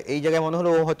আমার কাছে এই জায়গায় মনে হলো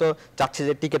ও হয়তো চাচ্ছে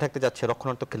যে টিকে থাকতে চাচ্ছে,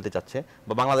 রক্ষণাত্মক খেলতে চাচ্ছে,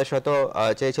 বা বাংলাদেশ হয়তো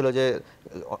চেয়েছিল যে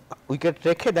উইকেট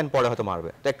রেখে দেন পরে হয়তো মারবে।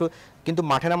 তো একটু কিন্তু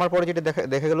মাঠে নামার পরে যেটা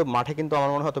দেখা গেল, মাঠে কিন্তু আমার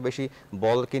মনে হয় হয়তো বেশি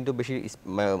বল কিন্তু বেশি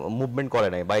মুভমেন্ট করে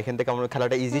নাই, বা এখান থেকে আমার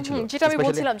খেলাটা ইজি ছিল, যেটা আমি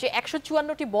বলছিলাম যে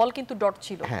 154টি বল কিন্তু ডট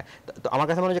ছিল। হ্যাঁ, তো আমার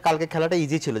কাছে মনে হয় যে কালকে খেলাটা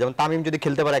ইজি ছিল। যেমন তামিম যদি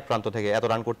খেলতে পারে এক প্রান্ত থেকে, এত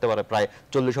রান করতে পারে, প্রায়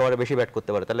 40 ওভারে বেশি ব্যাট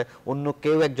করতে পারে, তাহলে অন্য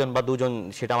কেউ একজন বা দুজন,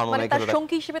 সেটা আমার মনে হয় খেলাটা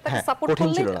সঙ্গী হিসেবে তাকে সাপোর্ট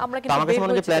করলে আমরা কিন্তু আমার কাছে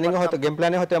মনে হয় যে প্ল্যানিং হয়তো, গেম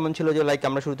প্ল্যানে হয়তো এমন ছিল যে লাইক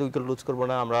আমরা শুরুতে উইকেট লুজ করব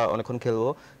না, আমরা অনেকক্ষণ খেলবো।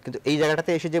 কিন্তু এই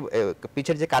জায়গাটাতে এসে যে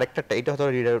পিচের যে ক্যারেক্টারটা, এটা হয়তো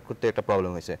রিড আউট করতে একটা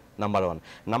প্রবলেম হয়েছে, নাম্বার 1।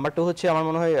 নাম্বার 2 হচ্ছে আমার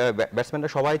মনে হয় ব্যাটসম্যানরা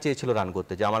সবাই চেয়েছিল রান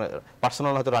করতে, যে আমার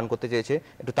পার্সোনাল হয়তো রান করতে চেয়েছে,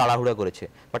 একটু তাড়াহুড়া করেছে,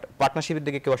 বাট পার্টনারশিপের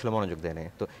দিকে কেউ আসলে মনোযোগ দেয় না।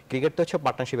 তো ক্রিকেট তো হচ্ছে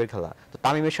পার্টনারশিপের খেলা। তো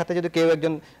তামিমের সাথে যদি কেউ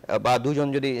একজন বা দুজন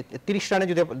যদি 30 রানে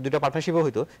যদি দুটো পার্টনারশিপও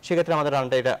হতো, সেক্ষেত্রে আমাদের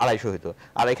রানটা এটা 250 হতো।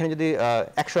 আর এখানে যদি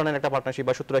 100 রানের একটা পার্টনারশিপ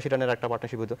বা 70-80 রানের একটা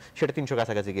পার্টনারশিপ হতো, সেটা 300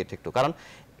 কাছাকাছি গিয়ে ঠেকতো। কারণ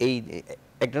এই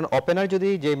একজন ওপেনার যদি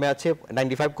যে ম্যাচে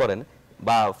 95 করেন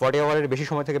বা 40 ওভারের বেশি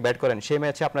সময় থেকে ব্যাট করেন, সেই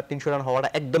ম্যাচে আপনার 300 রান হওয়াটা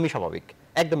একদমই স্বাভাবিক,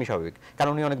 একদমই স্বাভাবিক।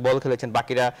 কারণ উনি অনেক বল খেলেছেন,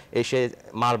 বাকিরা এসে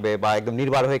মারবে বা একদম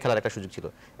নির্ভর হয়ে খেলার একটা সুযোগ ছিল।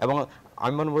 এবং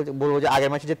আমি বলবো যে আগের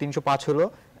ম্যাচে যে 305 হলো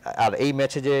আর এই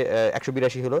ম্যাচে যে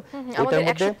 182 হলো, ওটার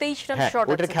মধ্যে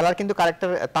ওটার খেলার কিন্তু ক্যারেক্টার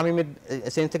তামিমের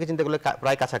সেন্স থেকে চিন্তা করলে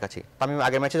প্রায় কাছাকাছি। তামিম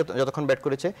আগের ম্যাচে যতক্ষণ ব্যাট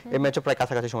করেছে, এই ম্যাচে প্রায়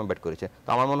কাছাকাছি সময় ব্যাট করেছে। তো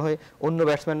আমার মনে হয় অন্য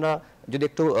ব্যাটসম্যানরা যদি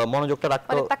একটু মনোযোগটা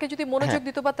রাখতো, মানে তাকে যদি মনোযোগ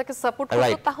দিত বা তাকে সাপোর্ট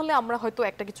করতো, তাহলে আমরা হয়তো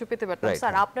একটা কিছু পেতে পারতাম।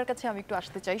 স্যার, আপনার কাছে আমি একটু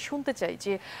আসতে চাই, শুনতে চাই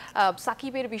যে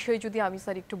সাকিবের বিষয়ে যদি আমি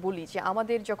স্যার একটু বলি, যে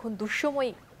আমাদের যখন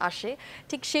দুঃসময় আসে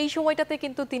ঠিক সেই সময়টাতে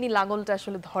কিন্তু তিনি লাঙলটা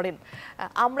আসলে ধরেন,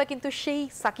 আমরা কিন্তু সেই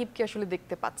সাকিবকে আসলে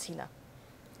দেখতে পাচ্ছি না।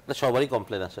 সবারই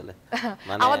কমপ্লেন আসলে,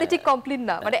 মানে আমাদের ঠিক কমপ্লেন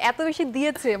না, মানে এত বেশি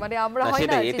দিয়েছে, মানে আমরা হয়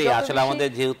না এটাই আসলে আমাদের,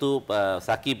 যেহেতু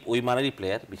সাকিব ওই মানেরই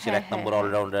প্লেয়ার, বিশ্বের 1 নম্বর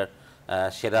অলরাউন্ডার,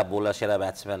 সেরা বোলার, সেরা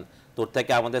ব্যাটসম্যান, তোর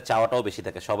থেকে আমাদের চাওয়াটাও বেশি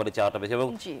থাকে, সবারই চাওয়াটা বেশি, এবং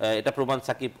এটা প্রমাণ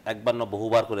সাকিব একবার না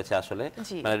বহুবার করেছে আসলে।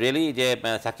 মানে রিয়েলি যে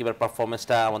সাকিবের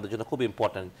পারফরমেন্সটা আমাদের জন্য খুব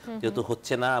ইম্পর্টেন্ট, যেহেতু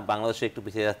হচ্ছে না, বাংলাদেশে একটু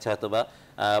পিছিয়ে যাচ্ছে হয়তো বা,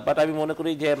 বাট আমি মনে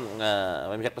করি যে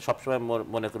আমি একটা সবসময়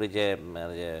মনে করি যে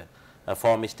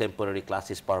form is temporary, class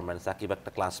is permanent. Shakib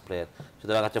একটা ক্লাস প্লেয়ার,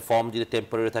 সুতরাং হচ্ছে ফর্ম যদি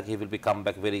টেম্পোরারি থাকে he will be come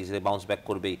back very easily, bounce back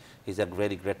করবেই, he is a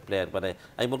very great player. মানে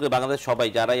আমি মনে করি বাংলাদেশ সবাই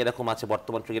যারা এরকম আছে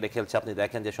বর্তমান ক্রিকেটে খেলছে, আপনি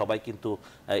দেখেন যে সবাই কিন্তু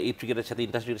এই ক্রিকেটের সাথে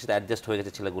ইন্টারন্যাশনাল সাথে অ্যাডজাস্ট হয়ে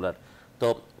গেছে ছেলেগুলার। তো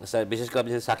বিশেষ করে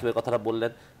আপনি সাকিবের কথাটা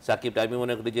বললেন, সাকিব আমি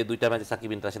মনে করি যে 2টা ম্যাচে সাকিব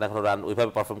ইন্টারন্যাশনাল এখনো রান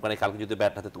ওইভাবে পারফর্ম করে। কালকে যদি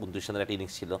ব্যাট হাতে 29 রানের একটা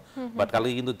ইনিংস ছিল, বাট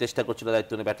কালকে কিন্তু চেষ্টা করছিল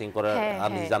দায়িত্ব নিয়ে ব্যাটিং করার,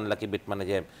 আনলাকি বিট মানে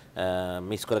যে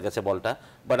মিস করে গেছে বলটা।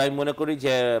 বাট আমি মনে করি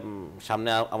যে সামনে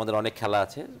আমাদের অনেক খেলা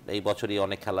আছে, এই বছরই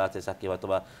অনেক খেলা আছে। সাকিব হয়তো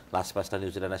বা লাস্ট ম্যাচটা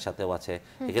নিউজিল্যান্ডের সাথেও আছে,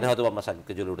 এখানে হয়তো আমরা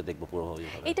সাকিবকে জ্বলে উঠে দেখবো পুরোভাবে।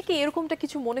 এটা কি এরকমটা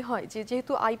কিছু মনে হয় যে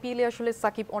যেহেতু আইপিএলে আসলে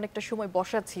সাকিব অনেকটা সময়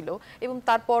বসা ছিল এবং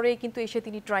তারপরে কিন্তু এসে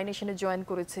তিনি ট্রাই নেশনে জয়েন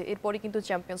করেছে, এরপরে কিন্তু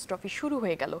চ্যাম্পিয়ন্স ট্রফি শুরু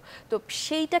হয়ে গেল, তো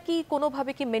সেইটা কি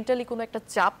কোনোভাবে কি মেন্টালি কোনো একটা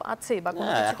চাপ আছে বা কোনো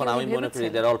কিছু? এখন আমি মনে করি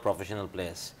দে আর অল প্রফেশনাল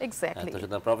প্লেয়ার্স। এক্স্যাক্টলি, তো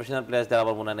সুতরাং প্রফেশনাল প্লেয়ার্সদের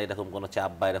আমার মনে হয় না এরকম কোনো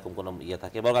চাপ বা এরকম কোনো ইয়ে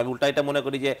থাকে। এবং আমি উল্টা এটা মনে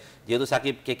করি যে যেহেতু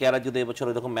সাকিব কেকেআর যদি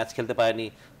এবছর এরকম ম্যাচ খেলতে পারেনি,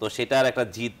 তো সেটার একটা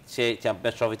জিত সে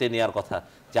চ্যাম্পিয়ন্স ট্রফিতে নেওয়ার কথা,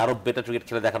 যে আরো বেটার ক্রিকেট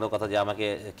খেলে দেখানোর কথা, যে আমাকে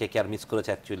কেকেআর মিস করেছে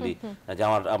অ্যাকচুয়ালি, যে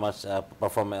আমার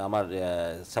আমার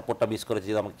সাপোর্টটা মিস করেছে,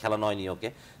 যে আমাকে খেলানো হয়নি ওকে।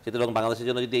 সুতরাং বাংলাদেশের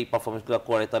জন্য যদি এই পারফরমেন্সগুলো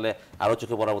করে তাহলে আরও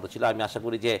চোখে পড়ার মতো ছিল। আমি আশা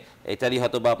করি যে এটারই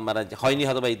হয়তো বা মানে হয়নি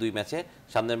হয়তো বা এই 2 ম্যাচে,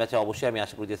 সামনের ম্যাচে অবশ্যই আমি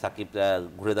আশা করি যে সাকিব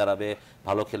ঘুরে দাঁড়াবে,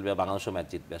 ভালো খেলবে, বাংলাদেশও ম্যাচ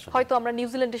জিতবে। হয়তো আমরা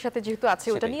নিউজিল্যান্ডের সাথে যেহেতু আছে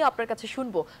ওটা নিয়ে আপনার কাছে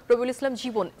শুনবো। রবিউল ইসলাম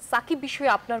জীবন, সাকিব বিষয়ে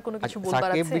আপনার কোনো কিছু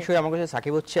বলবার আছে? সাকিব বিষয়ে আমার কাছে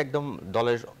সাকিব হচ্ছে একদম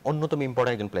দলের অন্যতম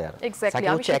ইম্পর্টেন্ট একজন প্লেয়ার। এক্স্যাক্টলি,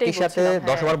 সাকিব হচ্ছে একই সাথে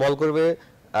 10 ওভার বল করবে,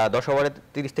 10 ওভারে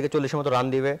 30 থেকে 40 মতো রান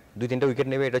দিবে, 2-3টা উইকেট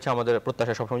নেবে, এটা হচ্ছে আমাদের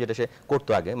প্রত্যাশা সবসময়, যেটা সে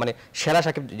করতো আগে, মানে সেরা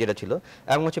সাকিব যেটা ছিল।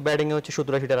 এবং হচ্ছে ব্যাটিং এ হচ্ছে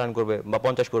 70-80টা রান করবে বা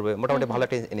 50 করবে, মোটামুটি ভালো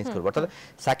একটা ইনিংস করবে। অর্থাৎ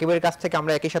সাকিবের কাছ থেকে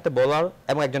আমরা একই সাথে বোলার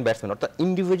এবং একজন ব্যাটসম্যান, অর্থাৎ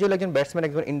ইন্ডিভিজুয়াল একজন ব্যাটসম্যান,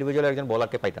 একজন ইন্ডিভিজুয়াল একজন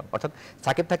বোলারকে পাইতাম। অর্থাৎ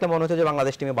সাকিব থাকলে মনে হতো যে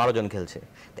বাংলাদেশ টিমে 12 জন খেলছে।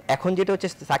 এখন যেটা হচ্ছে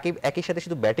সাকিব একই সাথে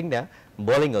শুধু ব্যাটিং না,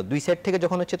 বোলিংও, 2 সাইড থেকে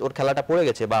যখন হচ্ছে ওর খেলাটা পড়ে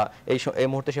গেছে বা এই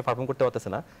মুহূর্তে সে পারফর্ম করতে পারতেছে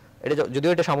না, এটা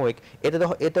যদিও এটা সাময়িক,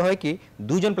 এতে হয় কি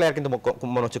 2 জন প্লেয়ার কিন্তু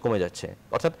মনে হচ্ছে কমে যাচ্ছে।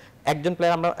 অর্থাৎ একজন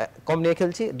প্লেয়ার আমরা কম নিয়ে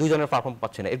খেলছি, 2 জনের পারফর্ম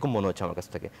পাচ্ছে না, এরকম মনে হচ্ছে আমার কাছ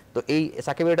থেকে। তো এই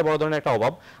সাকিবের এটা বড় ধরনের একটা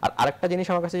অভাব। আর আরেকটা জিনিস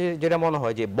আমার কাছে যেটা মনে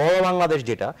হয় যে বড় বাংলাদেশ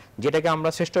যেটাকে আমরা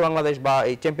শ্রেষ্ঠ বাংলাদেশ বা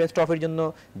এই চ্যাম্পিয়ন্স ট্রফির জন্য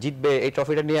জিতবে, এই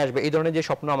ট্রফিটা নিয়ে আসবে, এই ধরনের যে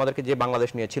স্বপ্ন আমাদেরকে যে বাংলাদেশ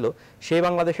নিয়েছিল, সেই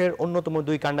বাংলাদেশের অন্যতম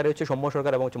 2 কান্ডারে হচ্ছে সৌম্য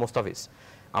সরকার এবং হচ্ছে মোস্তাফিজ।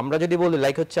 আমরা যদি বলি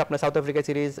লাইক হচ্ছে আপনার south Africa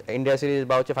series, India series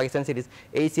বা হচ্ছে পাকিস্তান সিরিজ,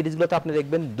 এই সিরিজগুলোতে আপনি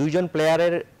দেখবেন 2 জন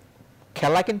প্লেয়ারের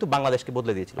খেলা কিন্তু বাংলাদেশকে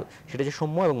বদলে দিয়েছিল। সেটা হচ্ছে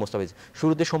সৌম্য এবং মোস্তাফিজ।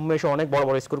 শুরুতে সৌম্য এসে অনেক বড়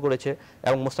বড় স্কোর করেছে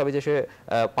এবং মোস্তাফিজ এসে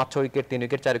 5-6 wicket, 3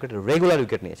 wicket, 4 wicket regular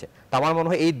wicket নিয়েছে। তো আমার মনে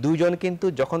হয় এই 2 জন কিন্তু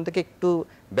যখন থেকে একটু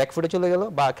ব্যাকফুটে চলে গেল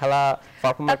বা খেলা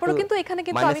পারফরম্যান্স, তারপরে কিন্তু এখানে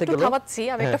কিন্তু আমি একটু থামাচ্ছি,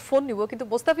 আমি একটা ফোন নিব, কিন্তু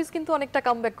মোস্তাফিজ কিন্তু অনেকটা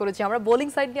কামব্যাক করেছে। আমরা বোলিং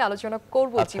সাইড নিয়ে আলোচনা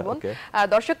করব জীবন।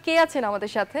 দর্শক কে আছেন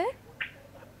আমাদের সাথে?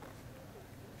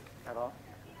 হ্যালো,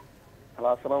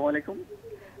 আসসালামু আলাইকুম।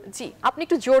 জি, আপনি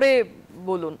একটু জোরে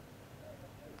বলুন।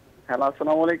 হ্যালো,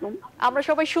 আসসালামু আলাইকুম। আমরা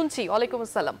সবাই শুনছি। ওয়ালাইকুম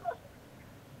আসসালাম।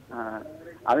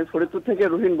 আমি ফরিদপুর থেকে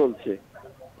রুহিন বলছি।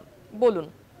 বলুন।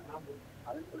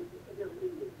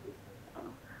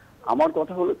 আমার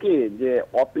কথা হলো কি যে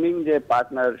ওপেনিং যে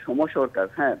পার্টনার সৌম্য সরকার,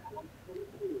 হ্যাঁ,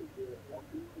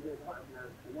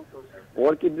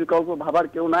 ওর কি বিকল্প ভাবার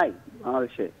কেউ নাই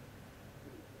বাংলাদেশে?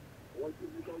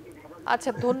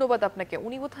 আচ্ছা, ধন্যবাদ আপনাকে।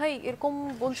 উনি বোধহয় এরকম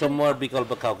বলছেন, সৌম্যর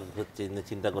বিকল্প কাউকে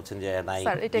চিন্তা করছেন যে নাই?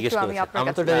 স্যার এটা একটু আমি আপনার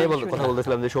আমি তো কাছে এটাই কথা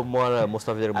বলতেছিলাম যে সৌম্য আর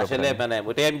মোস্তাফিজের ব্যাপারে। আসলে মানে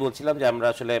ওইটাই আমি বলছিলাম যে আমরা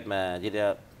আসলে যেটা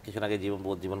কিছুক্ষণ আগে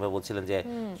জীবন ভাই বলছিলেন যে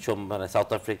মানে সাউথ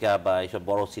আফ্রিকা বা এইসব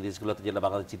বড় সিরিজগুলোতে যেটা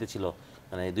বাংলাদেশ জিতেছিল,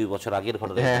 মানে 2 বছর আগের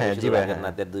ঘটনা,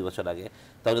 1.5-2 বছর আগে,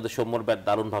 তাও কিন্তু সৌম্যর ব্যাট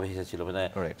দারুণ ভাবে এসেছিল। মানে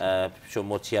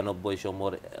সৌম্যর 96,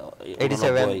 সৌম্যর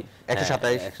 87,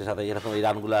 127 এরকম এই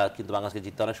রানগুলা কিন্তু বাংলাদেশকে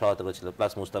জিততে অনেক সহায়তা করেছিল।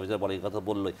 প্লাস মুস্তাফিজের বলের কথা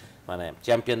বললোই, মানে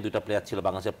চ্যাম্পিয়ন 2টা প্লেয়ার ছিল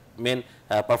বাংলাদেশের, মেন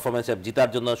পারফরমেন্সে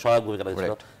জিতার জন্য সহায়ক ভূমিকা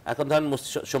রেখেছিল। এখন ধরেন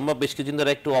সৌম্য বেশ কিছুদিন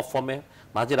ধরে একটু অফ ফর্মে,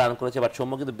 মাঝে রান করেছে, বাট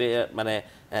সৌম্য কিন্তু মানে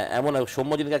এমন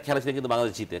সৌম্য যিনি খেলেছিলেন কিন্তু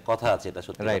বাংলাদেশ জিতে, কথা আছে এটা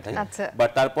সত্যি কথাই। বাট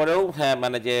তারপরেও হ্যাঁ,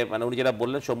 মানে যে মানে উনি যেটা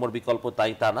বললেন সৌম্যর বিকল্প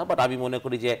তাই তা না, বাট আমি মনে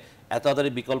করি যে এত তাড়াতাড়ি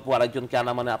বিকল্প আরেকজনকে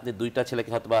আনা, মানে আপনি 2টা ছেলেকে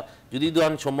হয়তো বা যদি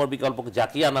ধরেন সৌম্যর বিকল্প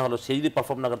যাকেই আনা হলো সেই যদি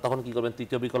পারফর্ম না করে তখন কি করবেন?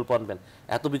 3য় বিকল্প আনবেন?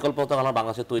 এত বিকল্প তো আমার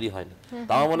বাংলাদেশে তৈরি হয়নি।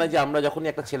 তো আমার মনে হয় যে আমরা যখনই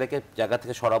একটা ছেলেকে জায়গা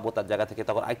থেকে সরাবো, তার জায়গা থেকে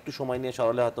তখন একটু সময় নিয়ে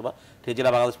সরালে হয়তো বা ঠিক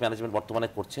যেটা বাংলাদেশ ম্যানেজমেন্ট বর্তমানে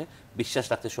করছে, বিশ্বাস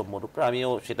রাখতে সৌম্যর উপরে, আমিও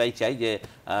সেটাই চাই যে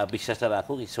বিশ্বাসটা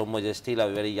রাখুক। সৌম্য যে স্টিল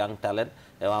ভেরি ইয়াং ট্যালেন্ট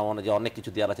এবং আমার মনে হয় যে অনেক কিছু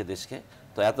দেওয়ার আছে দেশকে,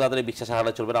 তো এত তাড়াতাড়ি বিশ্বাস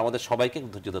হারালে চলবে না, আমাদের সবাইকে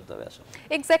ধৈর্য ধরতে হবে আসলে।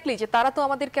 এক্স্যাক্টলি, যে তারা তো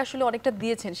আমাদেরকে আসলে অনেকটা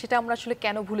দিয়েছেন, সেটা আমরা আসলে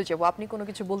কেন ভুলে যাব? আপনি কোনো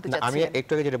কিছু বলতে আমি চাচ্ছিলেন?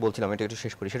 একটু আগে যেটা বলছিলাম এটা একটু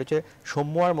শেষ করি, সেটা হচ্ছে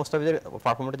সৌম্য আর মোস্তাফিজের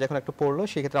পারফরম্যান্সটা যখন একটু পড়লো,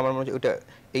 সেই ক্ষেত্রে আমার মনে হয়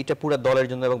এইটা পুরো দলের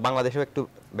জন্য এবং বাংলাদেশেও একটু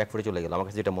ব্যাকফুটে চলে গেল আমার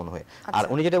কাছে যেটা মনে হয়। আর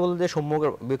উনি যেটা বললেন যে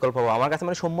সৌম্যর বিকল্প পাবো, আমার কাছে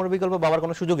মানে সৌম্যর বিকল্প পাওয়ার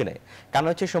কোনো সুযোগই নেই। কারণ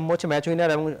হচ্ছে সৌম্য হচ্ছে ম্যাচ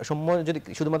উইনার, এবং সৌম্য যদি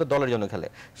শুধুমাত্র দলের জন্য খেলে,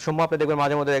 সৌম্য আপনি দেখবেন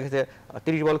মাঝে মধ্যে দেখেছে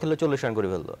 30 বল খেললে 40 রান করে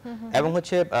ফেললো, এবং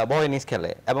হচ্ছে বড় ইনিংস খেলে,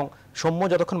 এবং সৌম্য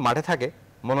যতক্ষণ মাঠে থাকে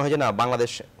মনে হয় যে না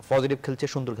বাংলাদেশ পজিটিভ খেলছে,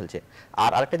 সুন্দর খেলছে।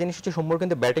 আর আরেকটা জিনিস হচ্ছে সৌম্যর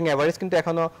কিন্তু ব্যাটিং এভারেজ কিন্তু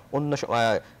এখনো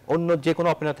অন্য যে কোনো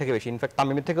ওপেনার থেকে বেশি, ইনফ্যাক্ট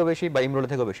তামিমের থেকেও বেশি বা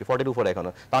ইমরুলের থেকেও বেশি, 40 উপরে এখনো।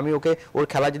 তো আমি ওর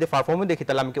খেলা যদি পারফরমেন্স দেখি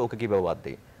তাহলে আমি ওকে কিভাবে বাদ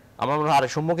দিই? আমার মনে হয়। আর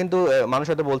সৌম্য কিন্তু মানুষ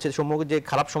হয়তো বলছে সৌম্য যে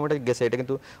খারাপ সময়টা গেছে, এটা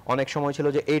কিন্তু অনেক সময় ছিল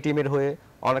যে এই টিমের হয়ে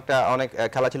অনেক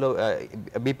খেলা ছিল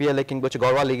বিপিএল এ কিংবা হচ্ছে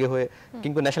গড়ওয়া লিগে হয়ে,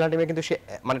 কিন্তু ন্যাশনাল টিমে কিন্তু সে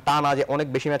মানে টানা যে অনেক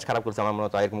বেশি ম্যাচ খারাপ করছে আমার মনে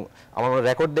হয়। এরকম আমার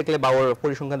রেকর্ড দেখলে বা ওর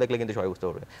পরিসংখ্যান দেখলে কিন্তু সবাই বুঝতে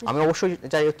পারবে। আমি অবশ্যই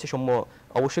চাই হচ্ছে সৌম্য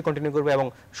অবশ্যই কন্টিনিউ করবে, এবং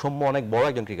সৌম্য অনেক বড়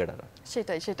একজন ক্রিকেটার।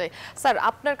 সেটাই। স্যার,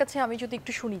 আপনার কাছে আমি যদি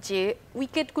একটু শুনি যে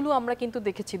উইকেটগুলো আমরা কিন্তু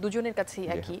দেখেছি দুজনের কাছেই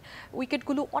একই,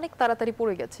 উইকেটগুলো অনেক তাড়াতাড়ি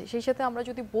পড়ে গেছে। সেই সাথে আমরা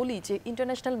যদি বলি যে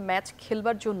ইন্টারন্যাশনাল ম্যাচ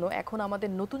খেলবার জন্য এখন আমাদের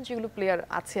নতুন যেগুলো প্লেয়ার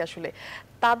আছে আসলে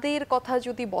তাদের কথা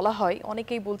যদি বলা হয়,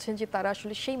 অনেকেই বলছেন যে তারা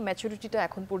আসলে সেই ম্যাচুরিটিটা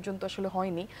এখন পর্যন্ত আসলে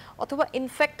হয়নি, অথবা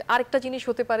ইনফ্যাক্ট আরেকটা জিনিস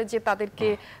হতে পারে যে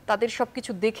তাদের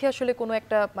সবকিছু দেখে আসলে কোনো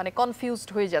একটা মানে কনফিউজড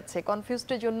হয়ে যাচ্ছে,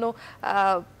 কনফিউজডের জন্য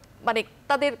মানে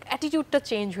তাদের অ্যাটিটিউডটা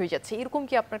চেঞ্জ হয়ে যাচ্ছে, এরকম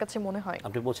কি আপনার কাছে মনে হয়?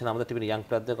 আপনি বলছেন আমাদের টিমের ইয়াং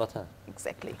প্লেয়ারদের কথা?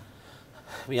 এক্স্যাক্টলি।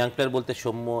 ইয়াং প্লেয়ার বলতে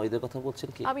সৌম্য এদের কথা বলছেন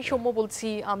কি? আমি সৌম্য বলছি,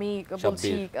 আমি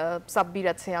বলছি সাব্বির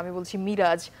আছে, আমি বলছি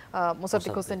মিরাজ,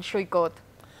 মোসাদ্দেক হোসেন সৈকত।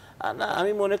 না,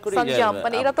 আমি মনে করি যে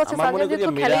মানে এরা তো আছে, আমার মনে করি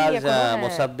যে মিরাজ,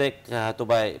 মোসাদ্দেক হয়তো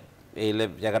বা এই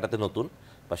জায়গাটাতে নতুন,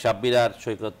 বা সাব্বির আর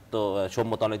সৈকত তো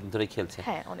সৌম্য তো অনেকদিন ধরেই খেলছে।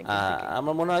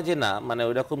 আমার মনে হয় যে না, মানে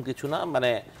ওইরকম কিছু না,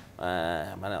 মানে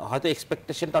হয়তো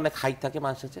এক্সপেকটেশনটা অনেক হাই থাকে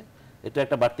মানুষের কাছে, এটা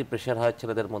একটা বাড়তি প্রেশার হয়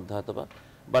ছেলেদের মধ্যে হয়তো বা।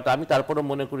 বাট আমি তারপরে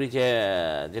মনে করি যে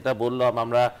যেটা বললাম,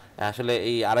 আমরা আসলে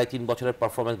এই 2.5-3 বছরের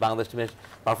পারফরমেন্স, বাংলাদেশ টিমের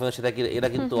পারফরমেন্স, সেটা এরা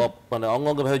কিন্তু মানে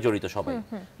অঙ্গভাবে জড়িত সবাই।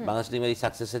 বাংলাদেশ টিমের এই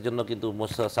সাকসেসের জন্য কিন্তু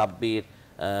সাব্বির,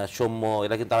 সৌম্য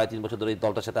এরা কিন্তু 2.5-3 বছর ধরে এই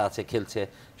দলটার সাথে আছে, খেলছে।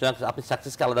 সুতরাং আপনি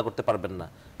সাকসেসকে আলাদা করতে পারবেন না।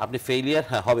 আপনি ফেইলিয়ার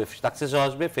হবে, সাকসেসও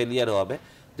আসবে, ফেইলিয়ারও হবে।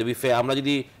 যদি আমরা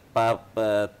যদি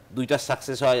 2টা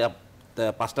সাকসেস হয়,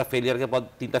 5টা ফেলিয়ারের পর,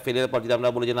 3টা ফেলিয়ারের পর যদি আমরা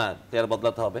বলি যে না প্লেয়ার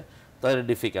বদলাতে হবে, তাহলে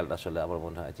ডিফিকাল্ট আসলে। আমার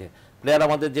মনে হয় যে প্লেয়ার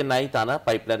আমাদের যে নাই তা না,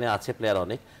 পাইপলাইনে আছে প্লেয়ার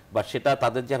অনেক, বাট সেটা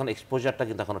তাদের যে এখন এক্সপোজারটা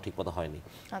কিন্তু এখনো ঠিক মতো হয়নি।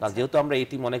 কারণ যেহেতু আমরা এই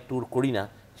টিম অনেক ট্যুর করি না,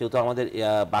 সেহেতু আমাদের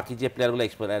বাকি যে প্লেয়ারগুলো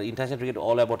exposure, international cricket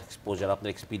all about exposure, আপনার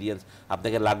এক্সপিরিয়েন্স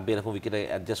আপনাকে লাগবে এরকম উইকেটে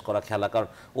অ্যাডজাস্ট করা খেলা। কারণ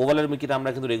ওভারের উইকেটে আমরা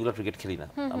কিন্তু রেগুলার ক্রিকেট খেলি না,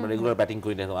 আমরা রেগুলার ব্যাটিং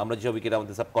করি না। আমরা যে উইকেট,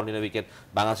 আমাদের সাবকন্টিনেন্টাল উইকেট,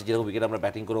 বাংলাদেশে যেরকম উইকেট আমরা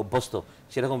ব্যাটিং করে অভ্যস্ত,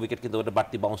 সেরকম উইকেট কিন্তু ওটা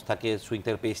বাড়তি বাউন্স থাকে, সুইং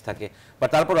থাকে, পেস থাকে। বাট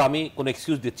তারপর আমি কোনো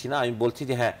এক্সকিউজ দিচ্ছি না, আমি বলছি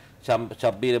যে হ্যাঁ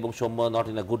সাব্বির এবং Soumya not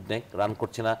in a good neck, run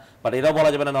করছে না। বাট এরাও বলা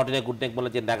যাবে না নট ইন আ গুড নেক বলে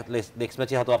যে নেক্সট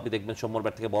ম্যাচে হয়তো আপনি দেখবেন সৌম্যর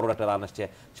ব্যাট থেকে বড় একটা রান আসছে,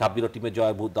 সাব্বিরও টিমের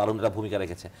জয় দারুণ একটা ভূমিকা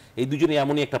রেখেছে। এই দুজনই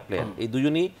এমনই একটা প্লেয়ার, এই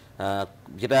দুজনই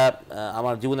যেটা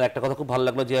আমার জীবনের একটা কথা খুব ভালো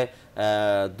লাগলো যে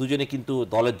দুজনে কিন্তু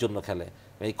দলের জন্য খেলে।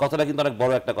 এই কথাটা কিন্তু অনেক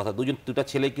বড় একটা কথা। দুটা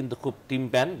ছেলেই কিন্তু খুব টিম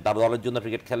প্যান, দলের জন্য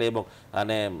ক্রিকেট খেলে, এবং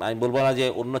মানে আমি বলবো না যে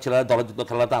অন্য ছেলেরা দলের জন্য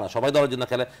খেলা, তা না, সবাই দলের জন্য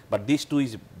খেলে। But this two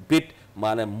is bit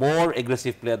মানে মোর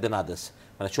এগ্রেসিভ প্লেয়ার দেন আদার্স।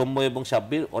 মানে সৌম্য এবং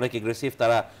সাব্বির অনেক এগ্রেসিভ,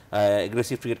 তারা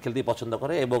এগ্রেসিভ ক্রিকেট খেলতেই পছন্দ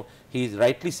করে। এবং হি ইজ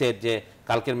রাইটলি সেড যে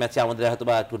কালকের ম্যাচে আমাদের হয়তো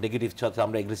বা একটু নেগেটিভ ছিল,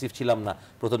 আমরা এগ্রেসিভ ছিলাম না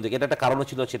প্রথম দিকে, এটা একটা কারণও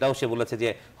ছিল। সেটাও সে বলেছে যে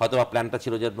হয়তো বা প্ল্যানটা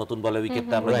ছিল যে নতুন বলে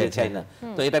উইকেটটা আমরা নিতে চাই না,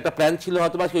 তো এটা একটা প্ল্যান ছিল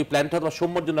হয়তো বা, ওই প্ল্যানটা হয়তো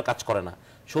সৌম্যর জন্য কাজ করে না।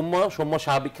 সৌম্য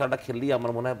স্বাভাবিক খেলাটা খেললেই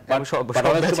আমার মনে হয়,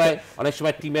 অনেক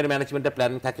সময় টিমের ম্যানেজমেন্টের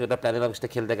প্ল্যানিং থাকে, ওটা প্ল্যানের অবস্থা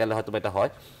খেলতে গেলে হয়তো এটা হয়।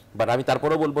 বাট আমি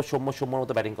তারপরেও বলবো সৌম্যর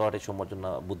মতো ব্যাটিং করাটাই সৌম্যর জন্য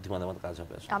বুদ্ধিমানের মতো কাজ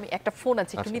হবে। আমি একটা ফোন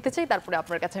আছে একটু নিতে চাই, তারপরে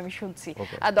আপনার কাছে আমি শুনছি।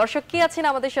 আর দর্শক কে আছেন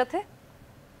আমাদের সাথে?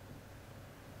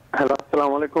 হ্যালো,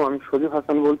 আসসালামু আলাইকুম, আমি সজীব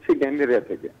হাসান বলছি গ্যান্ডেরিয়া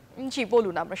থেকে। জি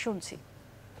বলুন, আমরা শুনছি।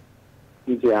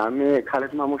 জি, আমি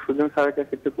খালেদ মাহমুদ সুজন স্যারের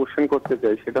কাছে একটা কোশ্চেন করতে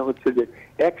চাই, সেটা হচ্ছে যে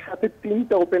একসাথে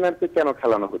 3টা ওপেনারকে কেন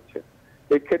খেলানো হচ্ছে?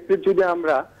 এই ক্ষেত্রে যদি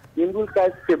আমরা ইমরুল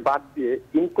কায়েসকে বাদ দিয়ে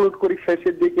ইনক্লুড করি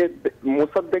শেষের দিকে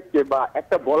মোসাদ্দেককে বা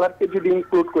একটা বোলারকে যদি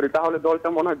ইনক্লুড করি, তাহলে দলটা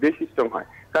মনে হয় বেশি স্ট্রং হয়।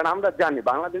 কারণ আমরা জানি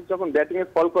বাংলাদেশ যখন ব্যাটিং এ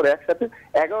ফল করে একসাথে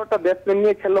 11টা ব্যাটসম্যান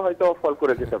নিয়ে খেললে হয়তো ফল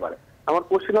করে যেতে পারে। আমার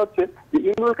কোশ্চেন হচ্ছে যে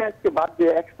ইমরুল কায়েসকে বাদ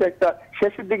দিয়ে একটা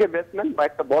শেষের দিকে ব্যাটসম্যান বা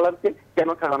একটা বোলারকে কেন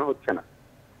খেলানো হচ্ছে না?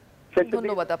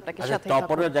 ধন্যবাদ আপনাকে। সাথে টপ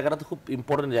অর্ডারের জায়গাটা তো খুব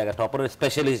ইম্পর্টেন্ট জায়গা, টপ অর্ডারের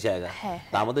স্পেশালিস্ট জায়গা।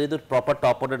 আমাদের যদি প্রপার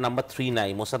টপ অর্ডার নাম্বার 3 নাই,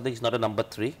 Mosaddek is not a number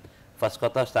 3, first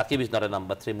কথা Shakib is not a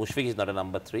number 3, Mushfiq is not a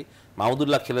number 3।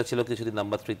 Mahmudullah খেলেছিল কিছুদিন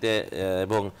নাম্বার 3-তে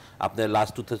এবং আপনার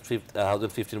লাস্ট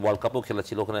 2015 ওয়ার্ল্ড কাপও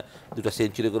খেলেছিল, ওখানে 2টা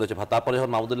সেঞ্চুরি করেছে। তারপরে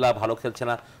যখন মাহমুদুল্লাহ ভালো খেলছে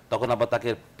না তখন আবার তাকে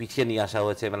পিছিয়ে নিয়ে আসা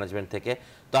হয়েছে ম্যানেজমেন্ট থেকে।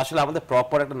 তো আসলে আমাদের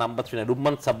প্রপার একটা নাম্বার 3 না।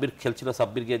 রুম্মান সাব্বির খেলছিল,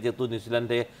 সাব্বির গিয়ে যেহেতু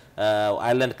নিউজিল্যান্ডে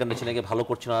আয়ারল্যান্ড কন্ডিশনে গিয়ে ভালো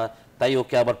করছিল না তাই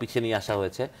ওকে আবার পিছিয়ে নিয়ে আসা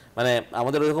হয়েছে। মানে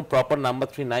আমাদের ওইরকম প্রপার নাম্বার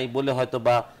 3 নাই বলে হয়তো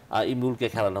বা ইমরুলকে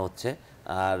খেলানো হচ্ছে।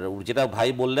 আর যেটা ভাই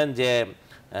বললেন যে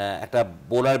একটা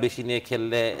বোলার বেশি নিয়ে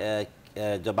খেললে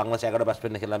বাংলাদেশ 11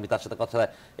 ব্যাটসম্যান নিয়ে খেললে, আমি তার সাথে কথা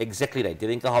এক্স্যাক্টলি রাইট।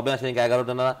 যেদিনকে হবে না সেদিনকে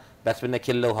 11টা না ব্যাটসম্যান নিয়ে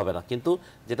খেললেও হবে না, কিন্তু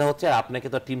যেটা হচ্ছে আপনাকে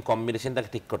তো টিম কম্বিনেশনটাকে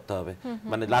ঠিক করতে হবে।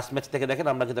 মানে লাস্ট ম্যাচ থেকে দেখেন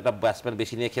আমরা কিন্তু একটা ব্যাটসম্যান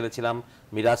বেশি নিয়ে খেলেছিলাম,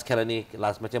 মিরাজ খেলেনি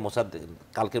লাস্ট ম্যাচে,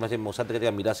 কালকের ম্যাচে মোসাদ থেকে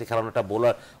মিরাজকে খেলানো একটা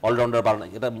বোলার অলরাউন্ডার বানানো।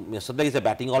 এটা Mosaddek is a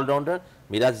batting allrounder,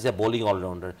 Miraj is a bowling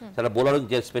allrounder. সেটা বোলার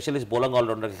যে স্পেশালিস্ট বোলিং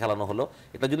অলরাউন্ডারকে খেলানো হলো,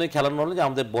 এটার জন্যই খেলানো হলো যে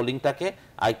আমাদের বোলিংটাকে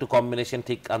আরেকটু কম্বিনেশন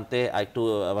ঠিক আনতে, আরেকটু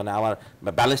মানে আমার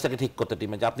ব্যালেন্সটাকে ঠিক করতে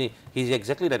টিমে। যে আপনি হি ইজ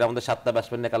এক্স্যাক্টলি রাইট, আমাদের 7টা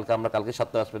ব্যাটসম্যান নিয়ে কালকে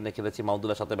 7টা ব্যাটসম্যান নিয়ে খেলেছি,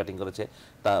 মাহমুদুল্লাহ 7টা ব্যাটিং করেছে।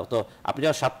 তো আপনি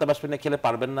যখন 7টা ব্যাটসম্যান নিয়ে খেলে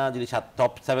পারবেন না, যদি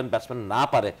টপ 7 ব্যাটসম্যান না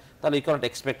পারে তাহলে you cannot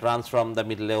expect runs from the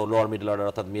lower middle order,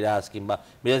 অর্থাৎ মিরাজ কিংবা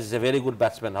Miraj is a very good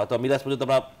batsman, হয়তো মিরাজ পর্যন্ত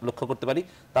আমরা লক্ষ্য করতে পারি,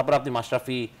 তারপর আপনি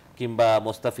মাশরাফি কিংবা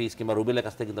মোস্তাফিজ কিংবা রুবেলের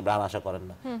কাছ থেকে কিন্তু রান আশা করেন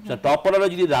না। টপ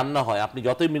অর্ডারে যদি রান না হয়, আপনি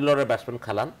যতই মিডল অর্ডারের ব্যাটসম্যান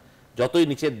খেলান, যতই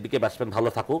নিচের দিকে ব্যাটসম্যান ভালো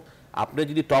থাকুক, আপনি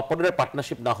যদি টপ অর্ডারের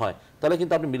পার্টনারশিপ না হয় তাহলে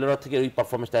কিন্তু আপনি মিডল অর্ডার থেকে ওই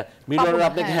পারফরমেন্সটা মিডল অর্ডার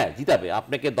আপনাকে জিতাবে।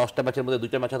 আপনাকে 10টা ম্যাচের মধ্যে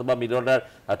 2টা ম্যাচ অথবা middle order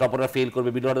top order fail করবে,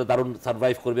 মিডল অর্ডার দারুণ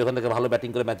সার্ভাইভ করবে, ওখান থেকে ভালো ব্যাটিং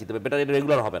করে ম্যাচ জিতবে, বেটার এটা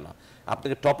রেগুলার হবে না।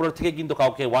 আপনাকে টপ অর্ডার থেকে কিন্তু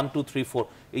কাউকে 1 2 3 4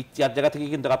 এই 4 জায়গা থেকে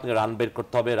কিন্তু আপনাকে রান বের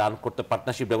করতে হবে, রান করতে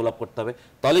পার্টনারশিপ ডেভেলপ করতে হবে,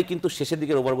 তাহলেই কিন্তু শেষের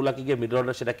দিকের ওভারগুলোকে গিয়ে মিডল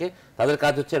অর্ডার সেটাকে তাদের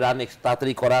কাজ হচ্ছে রান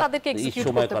তাড়াতাড়ি করা, এই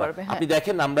সময় করা। আপনি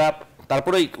দেখেন আমরা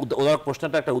তারপরে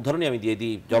প্রশ্নটা একটা উদাহরণই আমি দিয়ে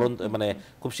দিই জ্বলন্ত, মানে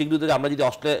খুব শীঘ্রই আমরা যদি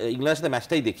ইংল্যান্ডের সাথে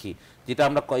ম্যাচটাই দেখি, যেটা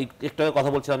আমরা একটু আগে কথা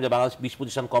বলছিলাম যে বাংলাদেশ 20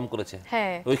 পজিশন কম করেছে,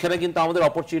 ওইখানে কিন্তু আমাদের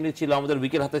অপরচুনিটি ছিল, আমাদের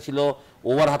উইকেট হাতে ছিল,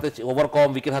 ওভার কম,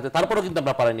 উইকেট হাতে, তারপরেও কিন্তু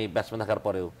আমরা পারিনি ব্যাটসম্যান থাকার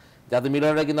পরেও, যাদের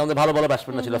মিডলরা কিন্তু আমাদের ভালো ভালো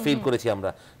ব্যাটসম্যান ছিল, ফেল করেছি আমরা।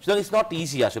 সুতরাং ইটস নট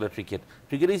ইজি আসলে ক্রিকেট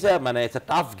ইজ মানে ইটস আ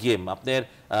টাফ গেম। আপনার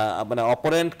মানে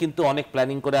অপোনেন্ট কিন্তু অনেক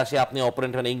প্ল্যানিং করে আসে, আপনি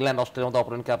অপোনেন্ট মানে ইংল্যান্ড অস্ট্রেলিয়ার মতো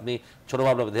অপোনেন্টকে আপনি ছোট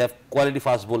ভাবলেন, they have quality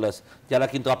fast bowlers, যারা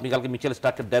কিন্তু আপনি কালকে মিচেল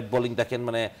স্টার্কের ডেথ বোলিং দেখেন,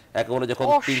 মানে একেবারে যখন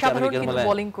 3-4 উইকেট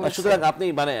মানে, সুতরাং আপনি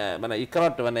মানে ইউ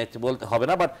ক্যানট মানে বলতে হবে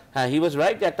না, বাট হ্যাঁ হি ওয়াজ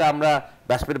রাইট একটা আমরা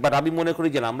ব্যাটসম্যান, বাট আমি মনে করি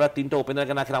যে আমরা 3টা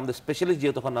ওপেনারকে না খেলে আমাদের স্পেশালিস্ট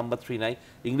যেহেতু তখন নাম্বার 3 নাই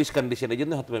ইংলিশ কন্ডিশন, এই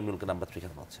জন্য হয়তো মিলকে নাম্বার 3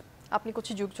 খেলানো হচ্ছে। আপনি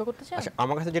কিছু যোগ করতে চান? আচ্ছা,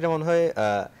 আমার কাছে যেটা মনে হয়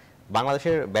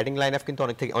বাংলাদেশের ব্যাটিং লাইন আপ কিন্তু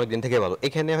অনেক দিন থেকে ভালো,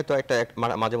 এখানে হয়তো একটা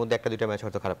মাঝে মধ্যে 1-2টা ম্যাচ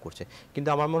হয়তো খারাপ করছে, কিন্তু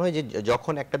আমার মনে হয় যে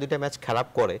যখন 1-2টা ম্যাচ খারাপ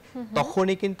করে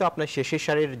তখনই কিন্তু আপনার শেষের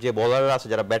সারির যে বোলাররা আছে,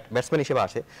 যারা ব্যাটসম্যান হিসেবে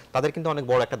আসে, তাদের কিন্তু অনেক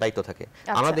বড় একটা দায়িত্ব থাকে।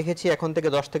 আমরা দেখেছি এখন থেকে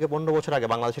 10 থেকে 15 বছর আগে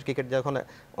বাংলাদেশের ক্রিকেট যখন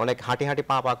অনেক হাঁটি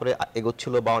পা করে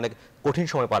এগোচ্ছিল বা অনেক কঠিন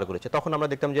সময় পার করেছে, তখন আমরা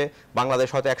দেখতাম যে বাংলাদেশ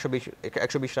হয়তো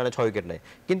 120 রানে 6 উইকেট নেয়,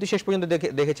 কিন্তু শেষ পর্যন্ত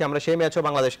দেখেছি আমরা সেই ম্যাচও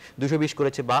বাংলাদেশ 220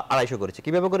 করেছে বা 250 করেছে।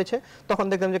 কিভাবে করেছে? তখন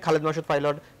দেখতাম যে খালেদ মাসুদ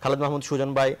পাইলট, খালেদ মাহমুদ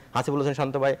সুজন ভাই, হাসিবুল হোসেন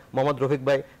শান্ত ভাই, মোহাম্মদ রফিক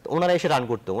ভাই, ওনারা এসে রান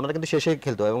করতো, ওনারা কিন্তু শেষে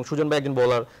খেলতো, এবং সুজন ভাই একজন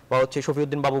বোলার, বা হচ্ছে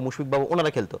শফিউদ্দিন বাবু, মুশফিক বাবু,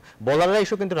 ওনারা খেলতো, বোলাররা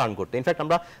এসেও কিন্তু রান করতো। ইনফ্যাক্ট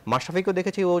আমরা মাশরাফিকেও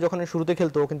দেখেছি, ও যখন শুরুতে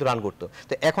খেলতো ও কিন্তু রান করতো।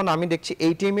 তো এখন আমি দেখছি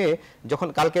এই টিমে যখন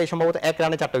কালকে সম্ভবত 1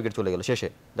 রানে 4টা উইকেট চলে গেল শেষে,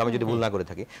 আমি যদি ভুল না করে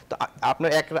থাকি। তো আপনার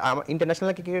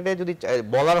ইন্টারন্যাশনাল ক্রিকেটে যদি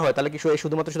বোলার হয় তাহলে কি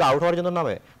শুধুমাত্র শুধু আউট হওয়ার জন্য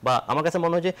নামে? বা আমার কাছে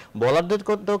মনে হয় যে বোলারদের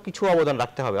তো কিছু অবদান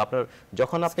রাখতে হবে। আপনার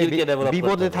যখন আপনি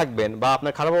বিপদে থাকবেন বা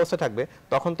আপনার খারাপ অবস্থায় থাকবে,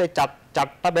 তখন তো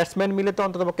 4টা ব্যাটসম্যান মিলে তো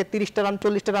অন্ততপক্ষে 30টা রান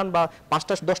 40টা রান বা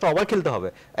 5টা 10টা ওভার খেলতে হবে,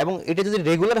 এবং এটা যদি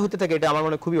রেগুলার হতে থাকে, এটা আমার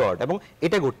মনে খুবই অড, এবং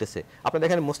এটা ঘটতেছে। আপনি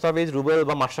দেখেন মুস্তাফিজ, রুবেল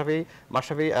বা মাশরাফি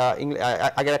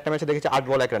আগের একটা ম্যাচে দেখেছি 8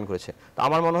 বল 1 রান করেছে। তো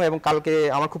আমার মনে হয়, এবং কালকে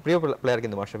আমার খুব প্রিয় প্লেয়ার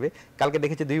কিন্তু মাশরাফি, কালকে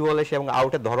দেখেছি 2 বলে সে, এবং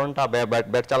আউটের ধরনটা,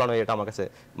 ব্যাট চালানো, এটা আমার কাছে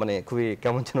মানে খুবই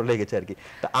কেমন যেন লেগেছে আর কি।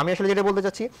 তো আমি আসলে যেটা বলতে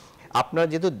চাচ্ছি, আপনার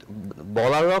যেহেতু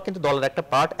বলাররাও কিন্তু দলের একটা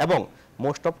পার্ট, এবং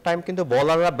মোস্ট অফ টাইম কিন্তু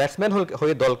বলাররা ব্যাটসম্যান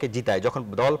হয়ে দলকে জিতায় যখন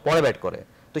দল পরে ব্যাট করে।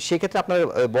 তো সেই ক্ষেত্রে আপনার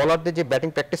বলারদের যে ব্যাটিং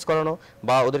প্র্যাকটিস করানো,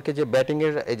 বা ওদেরকে যে ব্যাটিং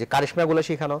এর এই যে কারিশমাগুলো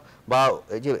শেখানো, বা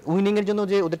এই যে উইনিং এর জন্য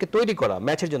যে ওদেরকে তৈরি করা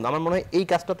ম্যাচের জন্য, আমার মনে হয় এই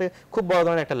কাজটাতে খুব বড়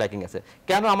ধরনের একটা ল্যাকিং আছে।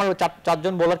 কেন আমার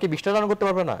 4জন বলারকে 20টা রান করতে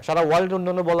পারবে না? সারা ওয়ার্ল্ড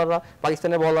অন্যান্য বলাররা,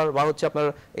 পাকিস্তানের বলার বা হচ্ছে আপনার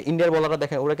ইন্ডিয়ার বলাররা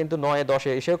দেখেন, ওরা কিন্তু 9-10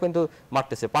 এসেও কিন্তু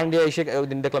মারতেছে। পান্ডিয়া এসে ওই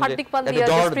দিন দেখলাম যে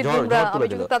ঝড় তুলে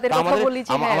দিল।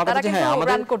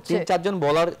 আমাদের 3-4জন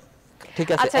বলার, ঠিক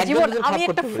আছে। আচ্ছা জীবন, আমি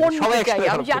একটা ফোন নিতে চাই,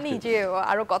 আমি জানি যে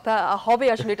আরো কথা হবে,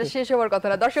 আসলে এটা শেষ হওয়ার কথা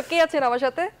না। দর্শক কে আছেন আমার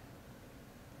সাথে?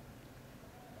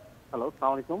 হ্যালো,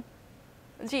 আসসালামু আলাইকুম।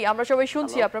 জি, আমরা সবাই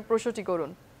শুনছি, আপনার প্রশ্নটি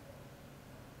করুন।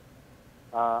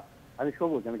 আমি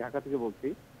সবুজ, আমি ঢাকা থেকে বলছি।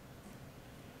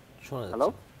 শোনা হ্যালো,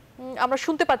 আমরা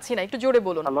শুনতে পাচ্ছি না, একটু জোরে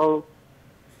বলুন। হ্যালো,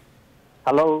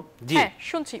 হ্যালো জি হ্যাঁ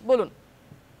শুনছি, বলুন।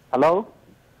 হ্যালো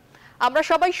আমরা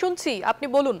সবাই শুনছি, আপনি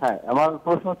বলুন। হ্যাঁ, আমার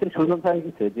প্রশ্ন হচ্ছে সুজন স্যারের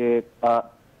কাছে যে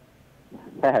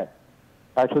হ্যাঁ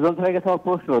হ্যাঁ সুজন স্যারের কাছে আমার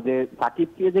প্রশ্ন যে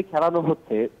সাকিবকে যে খেলানো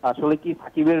হচ্ছে আসলে কি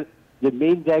সাকিবের যে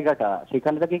মেইন জায়গাটা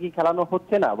সেখানে তাকে কি খেলানো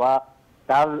হচ্ছে না, বা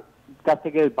তার কাছ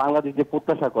থেকে বাংলাদেশ যে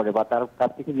প্রত্যাশা করে বা তার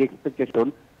কাছ থেকে যে এক্সপেকটেশন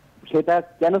সেটা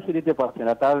কেন সে দিতে পারছে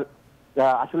না? তার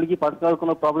আসলে কি পার্সোনাল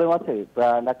কোনো প্রবলেম আছে,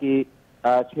 নাকি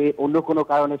সে অন্য কোনো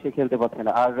কারণে সে খেলতে পারছে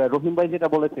না? আর রহিম ভাই যেটা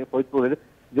বলেছে ফরিদপুরের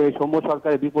যে সৌম্য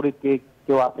সরকারের বিপরীত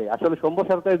কেউ আছে, আসলে সৌম্য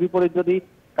সরকারের বিপরীত যদি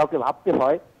কাউকে ভাবতে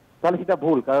হয় তাহলে সেটা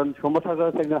ভুল, কারণ সৌম্য সরকার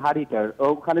হচ্ছে একজন হার্ড হিটার।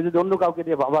 ওখানে যদি অন্য কাউকে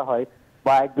দিয়ে ভাবা হয়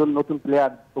বা একজন নতুন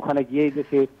প্লেয়ার ওখানে গিয়েই যে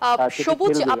সে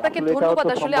সবুজ, আপনাকে ধন্যবাদ।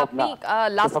 আসলে আপনি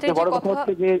লাস্টে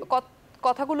যে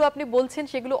কথাগুলো আপনি বলছেন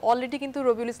সেগুলো অলরেডি কিন্তু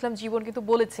রবিউল ইসলাম জীবন কিন্তু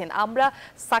বলেছেন। আমরা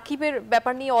সাকিবের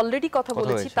ব্যাপার নিয়ে অলরেডি কথা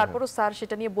বলেছি, তারপরও স্যার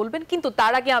সেটা নিয়ে বলবেন, কিন্তু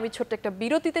তার আগে আমি ছোট্ট একটা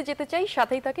বিরতিতে যেতে চাই,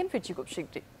 সাথেই থাকেন, ফিরছি খুব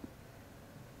শীঘ্রই।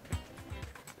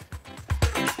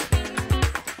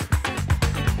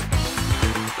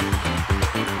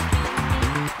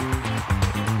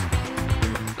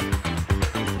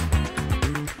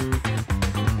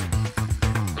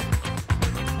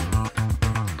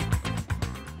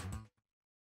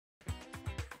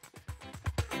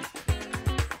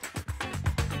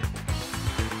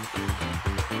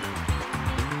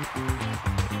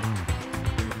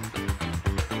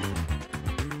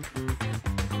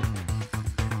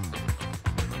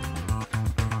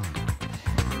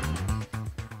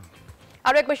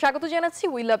 আরো একবার স্বাগত জানাচ্ছি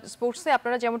উই লাভ স্পোর্টসে।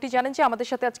 আপনারা যেমনটি জানেন যে আমাদের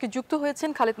সাথে আজকে যুক্ত হয়েছেন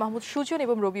খালেদ মাহমুদ সুজন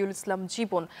এবং রবিউল ইসলাম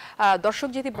জীবন। দর্শক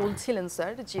যেটি বলছিলেন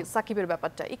স্যার যে সাকিবের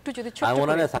ব্যাপারটা একটু যদি ছোট করে।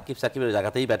 মনে হয় সাকিবের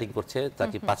জায়গাতেই ব্যাটিং করছে।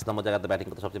 সাকিব 5 নম্বর জায়গাতে ব্যাটিং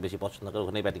করতে সবচেয়ে বেশি পছন্দ করে,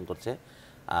 ওখানেই ব্যাটিং করছে।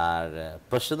 আর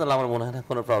পার্সোনাল আমার মনে হয় না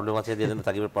কোনো প্রবলেম আছে যে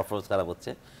সাকিবের পারফরমেন্স খারাপ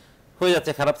হয়ে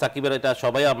যাচ্ছে খারাপ সাকিবের, এটা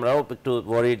সবাই আমরাও একটু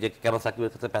ওয়ারিড যে কেন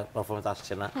সাকিবের কাছে পারফরমেন্স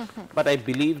আসছে না। বাট আই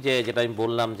বিলিভ যে যেটা আমি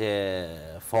বললাম যে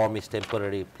form is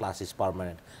temporary, class is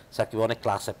permanent. Shakib অনেক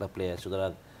ক্লাস একটা প্লেয়ার,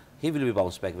 সুতরাং he will be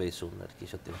bounce back very soon. আর কি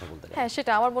সত্যি কথা বলতে গেলে হ্যাঁ,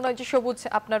 সেটা আমার মনে হয় যে সবুজ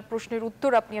আপনার প্রশ্নের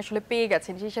উত্তর আপনি আসলে পেয়ে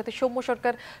গেছেন। সেই সাথে সৌম্য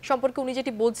সরকার সম্পর্কে উনি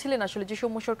যেটি বলছিলেন আসলে যে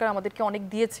সৌম্য সরকার আমাদেরকে অনেক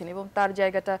দিয়েছেন এবং তার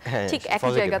জায়গাটা ঠিক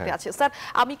একই জায়গাতে আছে। স্যার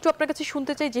আমি একটু আপনার কাছে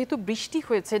শুনতে চাই, যেহেতু বৃষ্টি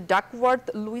হয়েছে, ডাকওয়ার্থ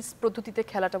লুইস পদ্ধতিতে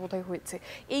খেলাটা বোধহয় হয়েছে,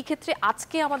 এই ক্ষেত্রে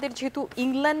আজকে আমাদের যেহেতু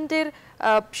ইংল্যান্ডের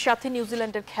সাথে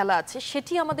নিউজিল্যান্ডের খেলা আছে,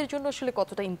 সেটি আমাদের জন্য আসলে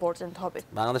কতটা ইম্পর্টেন্ট হবে?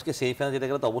 বাংলাদেশকে সেমিফাইনাল যেতে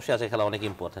গেলে তো অবশ্যই আছে খেলা অনেক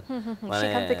ইম্পর্টেন্ট। মানে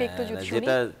সেখান থেকে একটু যদি শুনি।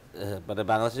 যেটা মানে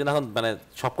বাংলাদেশের জন্য এখন মানে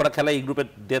সবকটা খেলা এই গ্রুপের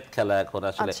ডেথ খেলা এখন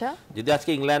আসলে। যদি আজকে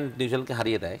ইংল্যান্ড নিউজিল্যান্ডকে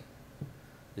হারিয়ে দেয়,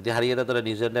 তাহলে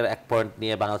নিউজিল্যান্ডের 1 পয়েন্ট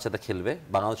নিয়ে বাংলাদেশের সাথে খেলবে,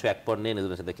 বাংলাদেশও 1 পয়েন্ট নিয়ে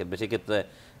নিউজিল্যান্ডের সাথে খেলবে। সেক্ষেত্রে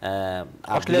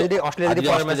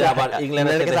অস্ট্রেলিয়া আবার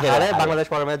ইংল্যান্ডের সাথে হারে বাংলাদেশ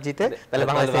ম্যাচ জিতে, তাহলে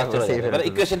বাংলাদেশ সেমিফাইনাল।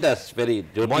 ইকুয়েশনটা ভেরি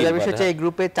জটিল। মজার বিষয় হচ্ছে এই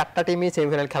গ্রুপে 4টা টিমই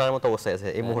সেমিফাইনাল খেলার মতো অবস্থায় আছে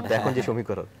এই মুহূর্তে, এখন যে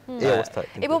সমীকরণ এই অবস্থা।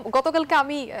 এবং গতকালকে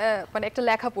আমি মানে একটা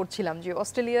লেখা পড়ছিলাম যে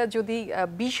অস্ট্রেলিয়া যদি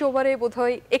 20 ওভারে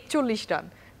বোধহয় 41 রান,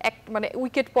 মানে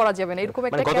উইকেট পড়া যাবে না এরকম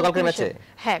একটা গতকালকের ম্যাচে।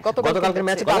 হ্যাঁ, গতকালকের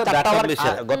ম্যাচে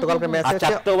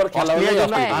 4টা ওভার খেলা হলে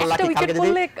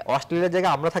অস্ট্রেলিয়ার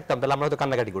জায়গায় আমরা থাকতাম তাহলে আমরা হয়তো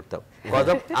কান্নাকাটি করতাম।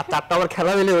 আর 4টা ওভার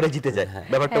খেলা হলে ওরা জিতে যায়,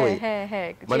 ব্যাপারটা ওই।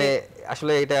 মানে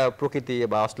আসলে এটা প্রকৃতি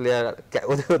বা অস্ট্রেলিয়া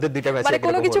ওদের দুইটা ম্যাচে মানে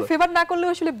কোনো কিছু ফেভার না করলেও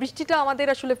আসলে বৃষ্টিটা আমাদের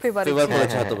আসলে ফেভার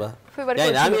করেছে হয়তোবা।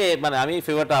 আমি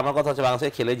ফেভারটা আমার কথা হচ্ছে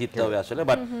বাংলাদেশে খেলে জিততে হবে আসলে।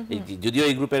 বাট যদিও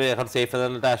এই গ্রুপের এখন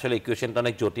সেমিফাইনালটা আসলে ইকুয়েশনটা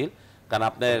অনেক জটিল, কারণ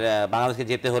আপনার বাংলাদেশকে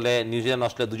যেতে হলে নিউজিল্যান্ড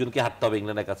অস্ট্রেলিয়া দুজনকে হারতে হবে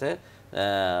ইংল্যান্ডের কাছে।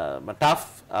 টাফ,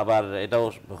 আবার এটাও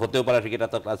হতেও পারে ক্রিকেট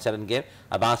এত ক্লাস চ্যালেঞ্জ গেম,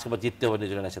 আর বাংলাদেশকে জিততে হবে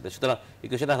নিউজিল্যান্ডের সাথে। সুতরাং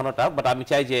ইকুয়েশন এখনো টাফ, বাট আমি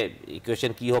চাই যে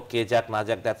ইকুয়েশন কি হোক, কে যাক না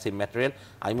যাক, দ্যাটস এ ম্যাটেরিয়াল।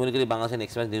 আমি মনে করি বাংলাদেশের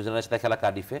নেক্সট ম্যাচ নিউজিল্যান্ডের সাথে খেলা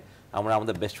কার্ডিফে, আমরা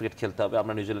আমাদের বেস্ট ক্রিকেট খেলতে হবে।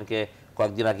 আমরা নিউজিল্যান্ডকে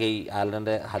কয়েকদিন আগেই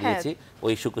আয়ারল্যান্ডে হারিয়েছি,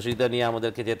 ওই সুখসুবিধা নিয়ে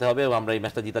আমাদেরকে যেতে হবে এবং আমরা এই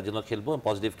ম্যাচটা জেতার জন্য খেলবো,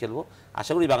 পজিটিভ খেলবো।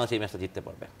 আশা করি বাংলাদেশ এই ম্যাচটা জিততে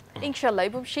পারবে ইনশাআল্লাহ।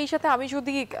 এবং সেই সাথে আমি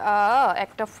যদি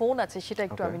একটা ফোন আছে সেটা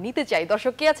একটু আমি নিতে চাই।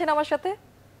 দর্শক কে আছেন আমার সাথে?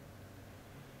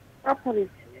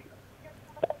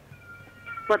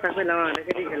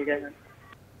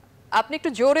 আপনি একটু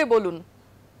জোরে বলুন।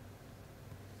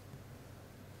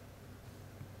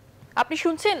 আপনি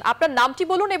শুনছেন? আপনার নামটি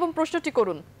বলুন এবং প্রশ্নটি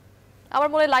করুন। আমার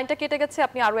মনে হয় লাইনটা কেটে গেছে,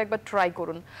 আপনি আরো একবার ট্রাই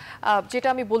করুন। যেটা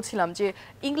আমি বলছিলাম যে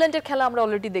ইংল্যান্ডের খেলা আমরা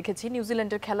অলরেডি দেখেছি,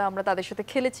 নিউজিল্যান্ডের খেলা আমরা তাদের সাথে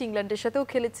খেলেছি, ইংল্যান্ডের সাথেও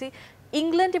খেলেছি।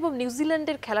 ইংল্যান্ড এবং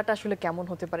নিউজিল্যান্ডের খেলাটা আসলে কেমন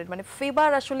হতে পারে, মানে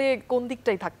ফেভার আসলে কোন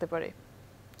দিকটাই থাকতে পারে?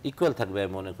 ইকুয়াল থাকবে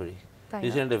আমি মনে করি।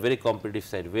 New Zealand very competitive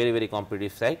side, very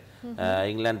competitive side.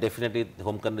 England definitely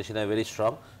home কন্ডিশনে ভেরি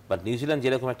স্ট্রং, বাট নিউজিল্যান্ড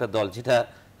যেরকম একটা দল, যেটা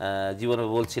জীবনে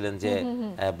বলছিলেন যে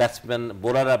ব্যাটসম্যান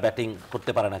বোলাররা ব্যাটিং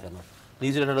করতে পারে না কেন,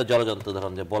 নিউজিল্যান্ড হলো জলযন্ত্র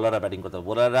উদাহরণ, যে বোলাররা ব্যাটিং করতে হবে,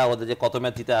 বোলাররা ওদের যে কত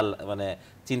ম্যাচ জিতে মানে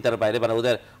চিন্তার বাইরে, মানে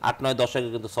ওদের 8-9-10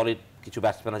 কিন্তু সলিড কিছু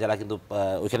ব্যাটসম্যান যারা কিন্তু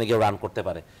ওইখানে গিয়ে রান করতে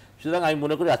পারে। সুতরাং আমি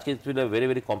মনে করি আজকে ভেরি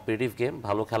ভেরি কম্পিটিটিভ গেম,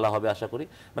 ভালো খেলা হবে আশা করি।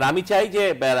 মানে আমি চাই যে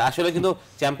আসলে কিন্তু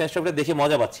চ্যাম্পিয়ন্স ট্রফিটা দেখে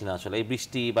মজা পাচ্ছি না আসলে, এই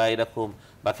বৃষ্টি বা এরকম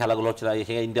বা খেলাগুলো হচ্ছে না,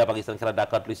 এখানে ইন্ডিয়া পাকিস্তান খেলা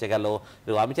ডাকাত লুইসে গেল,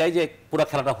 আমি চাই যে পুরো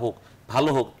খেলাটা হোক, ভালো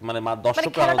হোক, মানে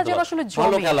দর্শকরা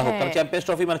ভালো খেলা হোক, কারণ চ্যাম্পিয়ন্স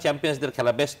ট্রফি মানে চ্যাম্পিয়ন্সদের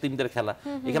খেলা, বেস্ট টিমদের খেলা।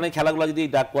 এখানে খেলাগুলো যদি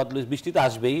ডাকাত লুইস, বৃষ্টি তো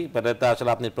আসবেই, মানে তা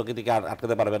আসলে আপনি প্রকৃতিকে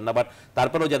আটকাতে পারবেন না, বাট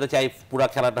তারপরেও যাতে চাই পুরো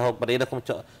খেলাটা হোক, মানে এরকম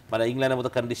মানে ইংল্যান্ডের মতো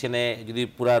কন্ডিশনে যদি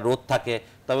পুরো রোদ থাকে,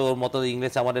 তবে ওর মতো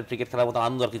ইংলিশ আমাদের ক্রিকেট খেলার মতো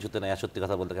আনন্দ আর কিছুতে নেই সত্যি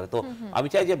কথা বলতে গেলে। তো আমি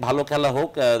চাই যে ভালো খেলা হোক,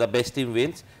 the best team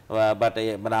wins, but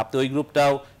মানে আপনি ওই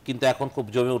গ্রুপটাও কিন্তু এখন খুব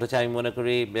জমে উঠেছে। আমি মনে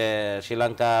করি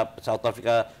শ্রীলঙ্কা, সাউথ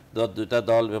আফ্রিকা দুটা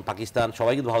দল এবং পাকিস্তান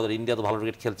সবাই কিন্তু ভালো, ইন্ডিয়া তো ভালো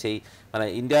ক্রিকেট খেলছেই, মানে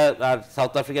ইন্ডিয়া আর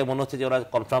সাউথ আফ্রিকায় মনে হচ্ছে যে ওরা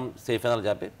কনফার্ম সেমিফাইনাল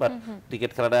যাবে, বাট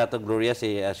ক্রিকেট খেলাটা এত গ্লোরিয়াস।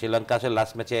 এই শ্রীলঙ্কা আসলে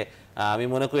লাস্ট ম্যাচে আমি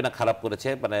মনে করি না খারাপ করেছে,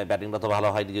 মানে ব্যাটিংটা তো ভালো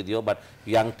হয়নি যদিও, বাট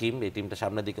ইয়াং টিম, এই টিমটা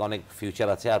সামনের দিকে অনেক ফিউচার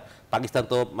আছে। আর পাকিস্তান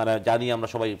তো মানে জানি আমরা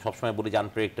সবাই সবসময় বলি যে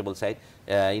আনপ্রেডিক্টেবল সাইড,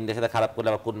 ইন্ডিয়ার সাথে খারাপ করলে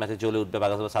আবার কোন ম্যাচে জ্বলে উঠবে,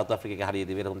 পাকিস্তান সাউথ আফ্রিকাকে হারিয়ে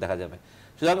দেবে, এরকম দেখা যাবে।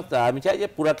 সুতরাং আমি চাই যে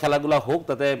পুরো খেলাগুলো হোক,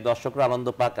 তাতে দর্শকরা আনন্দ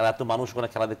পাক, আর এত মানুষ ওখানে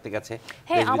খেলা দেখতে গেছে।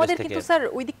 হ্যাঁ, আমাদের কিন্তু স্যার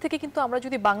ওই দিক থেকে কিন্তু আমরা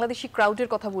যদি বাংলাদেশি ক্রাউডের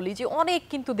কথা বলি, যে অনেক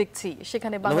কিন্তু দেখছি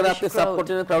সেখানে বাংলাদেশি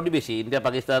ক্রাউডই বেশি, ইন্ডিয়া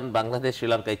পাকিস্তান বাংলাদেশ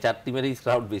শ্রীলঙ্কা এই চার টিমেরই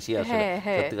ক্রাউড বেশি আসলে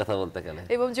সত্যি কথা বলতে গেলে,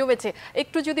 এবং জমেছে।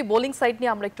 একটু যদি বোলিং সাইড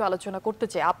নিয়ে আমরা একটু আলোচনা করতে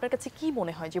চাই, আপনার কাছে কি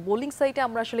মনে হয় যে বোলিং সাইডে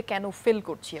আমরা আসলে কেন ফেল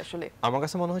করছি? আসলে আমার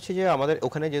কাছে মনে হচ্ছে যে আমাদের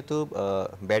ওখানে যেহেতু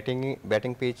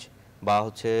ব্যাটিং পিচ বা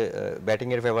হচ্ছে ব্যাটিং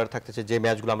এর ফেভার থাকতেছে, যে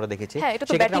ম্যাচগুলো আমরা দেখেছি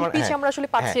সেক্ষেত্রে আমরা আসলে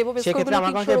পাচ্ছি, এবং সেক্ষেত্রে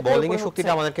আমার কাছে বোলিং এর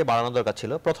শক্তিটা আমাদেরকে বাড়ানো দরকার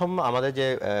ছিল। আমাদের যে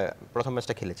প্রথম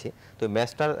ম্যাচটা খেলেছি, তো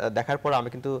ম্যাচটা দেখার পর আমি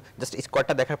কিন্তু জাস্ট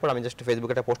স্কোয়াডটা দেখার পর আমি জাস্ট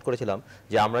ফেসবুকে একটা পোস্ট করেছিলাম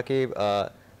যে আমরা কি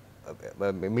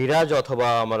মিরাজ অথবা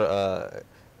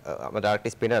আমাদের আরেকটি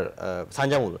স্পিনার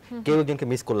সানজামুল কেউ একজনকে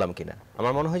মিস করলাম কিনা।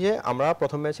 আমার মনে হয় যে আমরা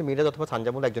প্রথম ম্যাচে মিরাজ অথবা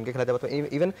সানজামুল একজনকে খেলাতে পারতাম,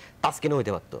 ইভেন তাসকিনও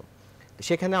হতে পারতো।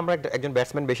 সেখানে আমরা একজন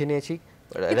ব্যাটসম্যান বেশি নিয়েছি।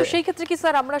 কিন্তু সেই ক্ষেত্রে কি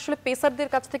স্যার আমরা আসলে পেসারদের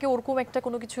কাছ থেকে ওরকম একটা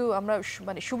কোনো কিছু আমরা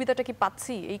মানে সুবিধাটা কি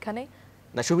পাচ্ছি এইখানে?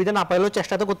 না, সুবিধা না পাইলেও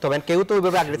চেষ্টা তো করতে হবে, কেউ তো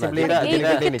ওইভাবে অ্যাগ্রেসিভলি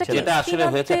যেটা আসলে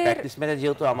হয়েছে প্র্যাকটিস ম্যাচে,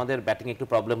 যেহেতু আমাদের ব্যাটিং একটু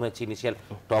প্রবলেম হয়েছে, ইনিশিয়াল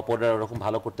টপ অর্ডার ওরকম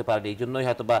ভালো করতে পারেনি, এই জন্যই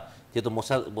হয়তো বা যেহেতু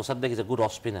Mosaddek is a good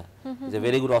off spinner, is a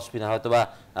very good off spinner, হয়তো বা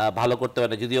ভালো করতে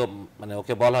পারে, যদিও মানে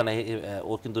ওকে বল হয় না,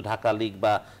 ও কিন্তু ঢাকা লিগ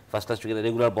বা ফার্স্ট ক্লাস ক্রিকেটে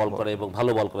রেগুলার বল করে এবং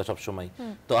ভালো বল করে সবসময়।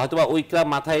 তো হয়তো বা ওইটা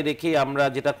মাথায় রেখে আমরা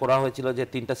যেটা করা হয়েছিল যে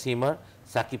 3টা সিমার,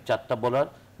 সাকিব 4টা বোলার,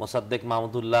 মোসাদ্দেক,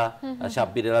 মাহমুদুল্লাহ,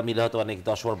 সাব্বির, এরা মিলে হয়তো অনেক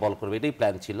 10 ওভার বল করবে, এটাই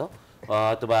প্ল্যান ছিল।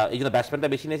 হয়তো বা এই জন্য ব্যাটসম্যানটা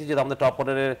বেশি নিয়েছি, যদি আমাদের টপ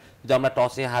অর্ডারের যদি আমরা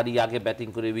টসে হারি, আগে ব্যাটিং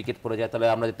করে উইকেট পড়ে যায়, তাহলে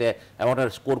আমরা যাতে এমন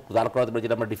একটা স্কোর দাঁড় করাতে পারি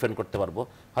যেটা আমরা ডিফেন্ড করতে পারবো।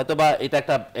 হয়তো বা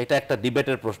এটা একটা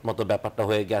ডিবেটের মতো ব্যাপারটা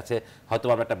হয়ে গেছে, হয়তো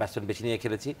আমরা একটা ব্যাটসম্যান বেশি নিয়ে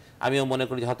খেলেছি। আমিও মনে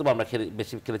করি যে হয়তো আমরা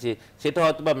বেশি খেলেছি, সেটা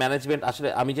হয়তো বা ম্যানেজমেন্ট। আসলে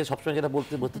আমি যে সবসময় যেটা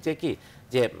বলতে চাই কি,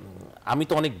 যে আমি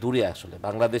তো অনেক দূরে আসলে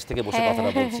বাংলাদেশ থেকে বসে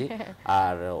কথাটা বলছি,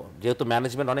 আর যেহেতু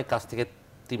ম্যানেজমেন্ট অনেক কাছ থেকে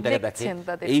টিমটাকে দেখে,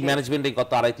 এই ম্যানেজমেন্ট এই গত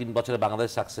 2.5-3 বছরে বাংলাদেশ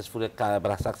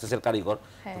সাকসেসের কারিগর,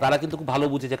 তারা কিন্তু খুব ভালো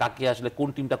বুঝে যে কাকে আসলে কোন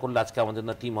টিমটা করলে আজকে আমাদের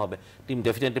জন্য টিম হবে। টিম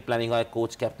ডেফিনেটলি প্ল্যানিং হয়,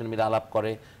 কোচ ক্যাপ্টেন মিলে আলাপ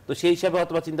করে। তো সেই হিসাবে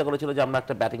হয়তো চিন্তা করেছিল যে আমরা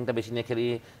একটা ব্যাটিংটা বেশি নিয়ে খেলি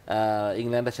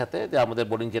ইংল্যান্ডের সাথে, যে আমাদের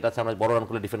বোলিং যেটা আছে আমরা বড় রান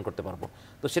করলে ডিফেন্ড করতে পারবো।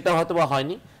 তো সেটা হয়তো বা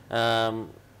হয়নি।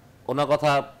 ওনার কথা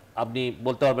আপনি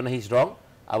বলতে পারবেন না হি ইজ রং,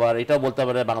 আবার এটাও বলতে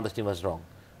পারবেন বাংলাদেশ টিম ওয়াজ রং।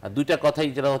 দুইটা কথাই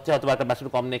যেটা হচ্ছে, হয়তো একটা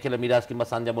ব্যাটসম্যান কম নিয়ে খেলে মিরাজ কিংবা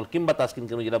সানজামুল কিংবা তাসকিন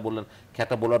কিংবা যেটা বললেন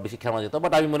একটা বোলার বেশি খেলা যেত,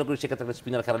 বাট আমি মনে করি সেক্ষেত্রে একটা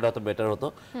স্পিনার খেলাটা হয়তো বেটার হতো।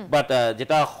 বাট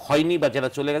যেটা হয়নি বা যেটা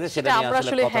চলে গেছে সেটা নিয়ে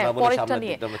আসলে কথা না বলে সামনে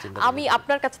দিকটা আমরা চিন্তা করি। আমি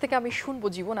আপনার কাছ থেকে আমি শুনবো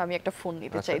জীবন, আমি একটা ফোন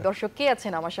নিতে চাই। দর্শক কে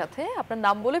আছেন আমার সাথে, আপনার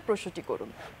নাম বলে প্রশ্নটি করুন।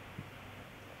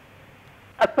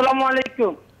 আসসালামু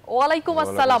আলাইকুম। ওয়ালাইকুম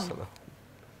আসসালাম।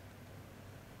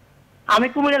 আমি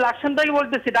কুমিল্লা লাকসাম থেকে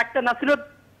বলতেছি, ডাক্তার নাসিরুদ্দিন।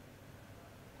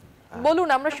 বলুন,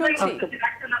 আমরা শুনছি।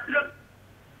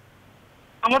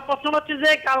 আমার প্রশ্ন হচ্ছে যে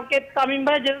কালকে তামিম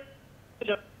ভাই যে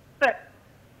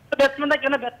ব্যাটসম্যানটা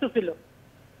কেন ব্যর্থ ছিল,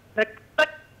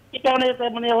 কি কারণে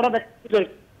মানে ওরা ব্যর্থ ছিল?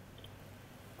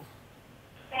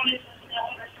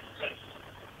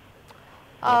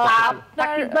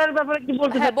 সাকিবের ব্যাপারে কি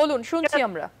বলতে? হ্যাঁ বলুন, শুনছি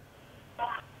আমরা।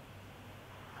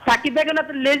 সাকিব ভাই কেন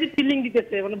লেজি ফিলিং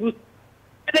দিতেছে, মানে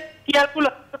বুঝতে কেয়ারফুল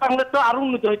বাংলাদেশ তো আরো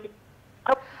উন্নত হইতো।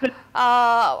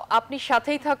 আপনি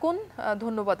সাথেই থাকুন,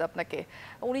 ধন্যবাদ আপনাকে।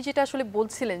 উনি যেটা আসলে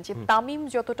বলছিলেন যে তামিম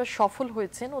যতটা সফল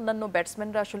হয়েছেন অন্যান্য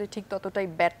ব্যাটসম্যানরা আসলে ঠিক ততটাই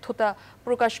ব্যর্থতা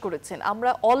প্রকাশ করেছেন। আমরা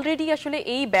অলরেডি আসলে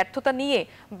এই ব্যর্থতা নিয়ে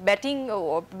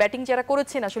ব্যাটিং যারা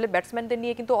করেছেন আসলে ব্যাটসম্যানদের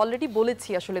নিয়ে কিন্তু অলরেডি বলেছি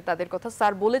আসলে তাদের কথা,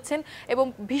 স্যার বলেছেন এবং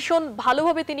ভীষণ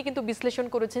ভালোভাবে তিনি কিন্তু বিশ্লেষণ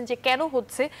করেছেন যে কেন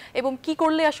হচ্ছে এবং কি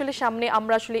করলে আসলে সামনে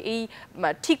আমরা আসলে এই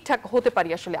ঠিকঠাক হতে পারি।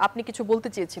 আসলে আপনি কিছু বলতে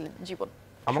চেয়েছিলেন জীবন?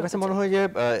 আমার কাছে মনে হয় যে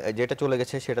যেটা চলে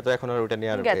গেছে সেটা তো এখন আর ওটা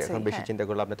নিয়ে আর এখন বেশি চিন্তা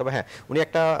করলাম না। তবে হ্যাঁ, উনি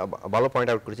একটা ভালো পয়েন্ট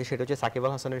আউট করেছে, সেটা হচ্ছে সাকিব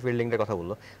আল হাসানের ফিল্ডিংটার কথা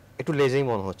বললো, একটু লেজি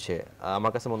মনে হচ্ছে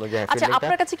আমার কাছে মনে হয়। আচ্ছা,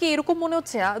 আপনার কাছে কি এরকম মনে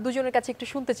হচ্ছে? দুজনের কাছে একটু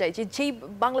শুনতে চাই যে যেই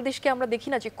বাংলাদেশকে আমরা দেখি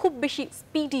না যে খুব বেশি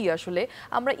স্পিডি, আসলে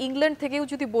আমরা ইংল্যান্ড থেকেও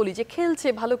যদি বলি যে খেলছে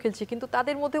ভালো খেলছে, কিন্তু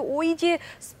তাদের মধ্যে ওই যে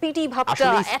স্পিডি ভাবটা,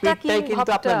 অ্যাটাকিং ভাবটা,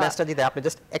 কিন্তু আপনার ম্যাচটা জিতে আপনি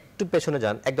জাস্ট একটু পেছনে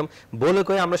যান, একদম বলে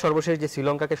কই আমরা সর্বশেষ যে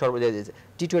শ্রীলঙ্কাকে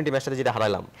টি-20 ম্যাচটা যেটা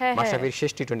হারালাম, মাশরাফির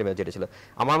শেষ টি-20 ম্যাচ যেটা ছিল,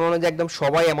 আমার মনে হয় যে একদম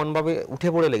সবাই এমন ভাবে উঠে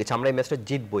পড়ে লেগেছে আমরা এই ম্যাচটা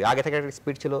জিতবই। আগে থেকে একটা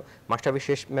স্পিড ছিল, মাশরাফির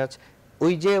শেষ ম্যাচ,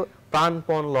 ওই যে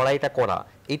প্রাণপণ লড়াইটা করা,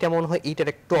 এটা মনে হয়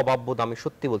এইটার একটু অভাববোধ, আমি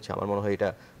সত্যি বলছি আমার মনে হয় এটা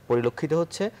পরিলক্ষিত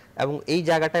হচ্ছে। এবং এই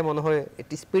জায়গাটায় মনে হয়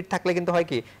একটু স্পিড থাকলে কিন্তু হয়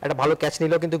কি, একটা ভালো ক্যাচ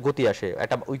নিলেও কিন্তু গতি আসে,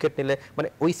 একটা উইকেট নিলে মানে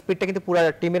ওই স্পিডটা কিন্তু পুরো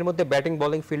টিমের মধ্যে ব্যাটিং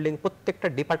বোলিং ফিল্ডিং প্রত্যেকটা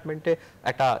ডিপার্টমেন্টে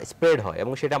একটা স্প্রেড হয়,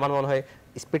 এবং সেটা আমার মনে হয়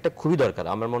স্পিডটা খুবই দরকার।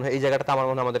 আমার মনে হয় এই জায়গাটাতে আমার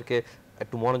মনে হয় আমাদেরকে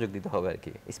একটু মনোযোগ দিতে হবে আর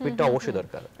কি, স্পিডটা অবশ্যই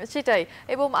দরকার। সেটাই।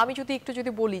 এবং আমি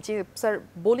যদি বলি যে স্যার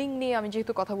বোলিং নিয়ে আমি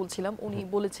যেহেতু কথা বলছিলাম, উনি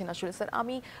বলেছেন আসলে স্যার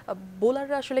আমি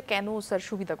বোলাররা আসলে কেন স্যার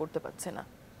সুবিধা করতে পারছে না,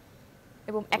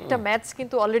 এবং একটা ম্যাচ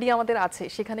কিন্তু অলরেডি আমাদের আছে,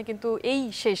 সেখানে কিন্তু এই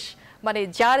শেষ মানে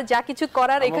যার যা কিছু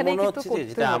করার এখানে কিন্তু করতে হবে।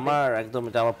 যেটা আমার একদম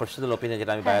এটা আমার পার্সোনাল অপিনিয়ন,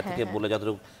 যেটা আমি বাইরে থেকে বলে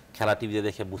যতটুকু খেলা টিভিতে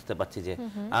দেখে বুঝতে পারছি যে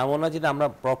আমার মনে হয় যে আমরা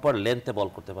প্রপার লেন্থে বল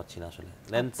করতে পারছি না। আসলে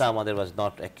লেন্থটা আমাদের ওয়াজ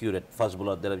নট অ্যাকিউরেট ফার্স্ট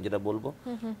বোলারদের, যেটা বলবো।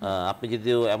 আপনি যদি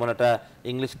এমন একটা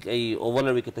ইংলিশ এই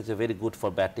ওভালের wicket is very good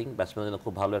for batting, ব্যাটসম্যানের জন্য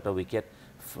খুব ভালো একটা উইকেট,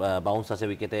 বাউন্স আছে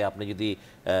উইকেটে। আপনি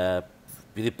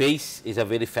যদি pace is a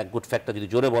very good factor, যদি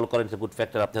জোরে বল করেন গুড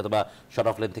ফ্যাক্টর, আপনি হয়তো বা শর্ট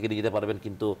অফ লেন্থ থেকে নিয়ে যেতে পারবেন,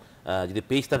 কিন্তু যদি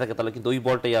পেসটা থাকে তাহলে কিন্তু ওই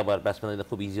বলটাই আবার ব্যাটসম্যানের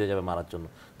খুব ইজি হয়ে যাবে মারার জন্য।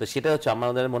 তো সেটা হচ্ছে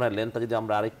আমাদের মনে হয় লেন্থটা যদি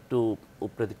আমরা আরেকটু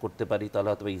উপরে করতে পারি তাহলে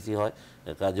হয়তো ইজি হয়।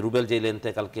 কাজ রুবেল যে লেন্থে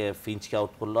কালকে ফিঞ্চকে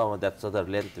আউট করলো, আমার that's the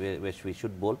length we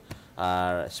should বল।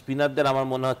 আর স্পিনারদের আমার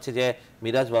মনে হচ্ছে যে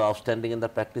মিরাজ বা outstanding in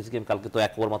the practice game, কালকে তো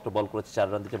 1 ওভার মাত্র বল করেছে, 4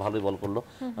 রান দিকে ভালোই বল করলো।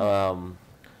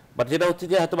 বাট যেটা হচ্ছে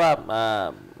যে হয়তো বা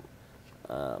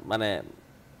মানে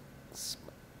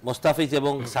মোস্তাফিজ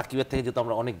এবং সাকিবের থেকে যেহেতু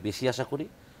আমরা অনেক বেশি আশা করি,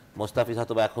 মোস্তাফিজ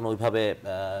হয়তো বা এখন ওইভাবে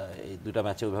এই দুইটা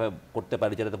ম্যাচে ওইভাবে করতে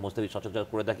পারি যেটাতে মোস্তাফিজ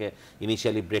সচরাচর করে থাকে,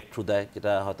 ইনিশিয়ালি ব্রেক থ্রু দেয়,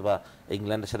 যেটা হয়তো বা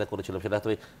ইংল্যান্ডের সাথে করেছিল, সেটা হয়তো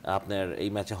আপনার এই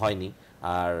ম্যাচে হয়নি।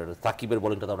 আর সাকিবের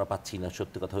বোলিংটা তো আমরা পাচ্ছি না,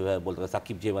 সত্যি কথা ওইভাবে বলতে হবে।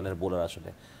 সাকিব যে মানের বোলার আসলে,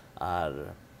 আর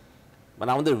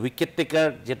মানে আমাদের উইকেট টেকার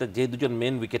যে দুজন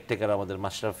মেন উইকেট টেকার আমাদের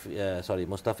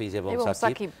মোস্তাফিজ এবং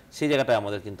সাকিব, সেই জায়গাটায়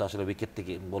আমাদের কিন্তু আসলে উইকেট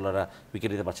থেকে বোলাররা উইকেট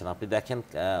দিতে পারছে না। আপনি দেখেন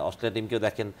অস্ট্রেলিয়া টিমকেও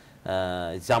দেখেন,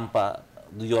 জাম্পা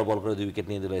 2 ওভার বল করে 2 উইকেট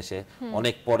নিয়ে দিল এসে।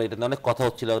 অনেক পরে এটা অনেক কথা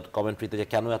হচ্ছিল কমেন্ট্রিতে যে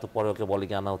কেন এত পরে ওকে বোলিং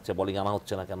আনা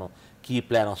হচ্ছে না কেন, কি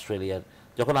প্ল্যান অস্ট্রেলিয়ার।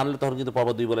 যখন আনলো তখন কিন্তু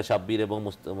পরপর 2 বলে সাব্বির এবং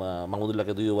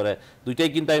মাহমুদুল্লাহকে 2 ওভারে, দুইটাই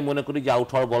কিন্তু আমি মনে করি যে আউট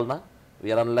হওয়ার বল না, উই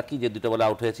আর আনলাকি যে 2টা বলে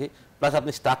আউট হয়েছে। প্লাস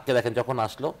আপনি স্টার্ককে দেখেন যখন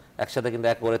আসলো একসাথে কিন্তু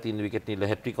 1 ওভারে 3 উইকেট নিল,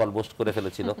 হ্যাট্রিক অলমোস্ট করে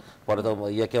ফেলেছিল। পরে তো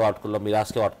ইয়েকেও আউট করলো,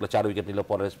 মিরাজকেও আউট করলো, 4 উইকেট নিল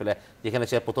পরের স্পেলে, যেখানে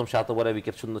সে প্রথম 7 ওভারে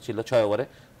উইকেট শূন্য ছিল 6 ওভারে,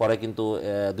 পরে কিন্তু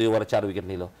 2 ওভারে 4 উইকেট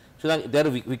নিল। সুতরাং দেয়ার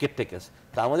উইকেট টেকার্স।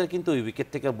 তা আমাদের কিন্তু ওই উইকেট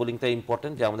টেকার বোলিংটা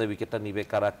ইম্পর্টেন্ট, যে আমাদের উইকেটটা নিবে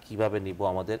কারা, কীভাবে নিব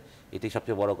আমাদের, এটাই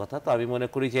সবচেয়ে বড় কথা। তো আমি মনে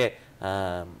করি যে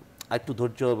আরেকটু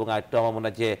ধৈর্য এবং আরেকটু আমার মনে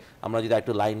হয় যে আমরা যদি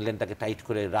আরেকটু লাইন লেনটাকে টাইট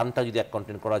করে রানটা যদি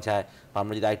কন্টেন্ট করা যায়, বা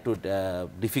আমরা যদি আরেকটু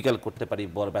ডিফিকাল্ট করতে পারি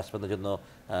বল ব্যাটসম্যানদের জন্য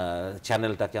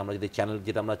চ্যানেলটাকে, আমরা যদি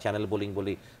যেটা আমরা চ্যানেল বোলিং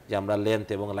বলি, যে আমরা লেন্থ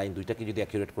এবং লাইন দুইটাকে যদি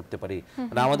অ্যাকিউরেট করতে পারি,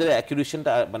 মানে আমাদের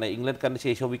অ্যাকিউরেশনটা মানে ইংল্যান্ড কান্ট্রি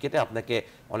এইসব উইকেটে আপনাকে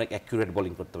অনেক অ্যাকিউরেট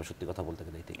বোলিং করতে হবে, সত্যি কথা বলতে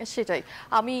গেলে এটাই। সেটাই।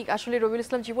 আমি আসলে রবিউল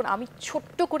ইসলাম জীবন, আমি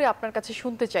ছোট্ট করে আপনার কাছে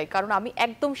শুনতে চাই, কারণ আমি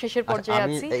একদম শেষের পর্যায়ে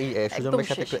আছি। আমি এই সুজনের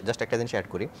সাথে জাস্ট একটা জিনিস অ্যাড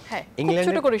করি।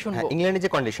 ইংল্যান্ডের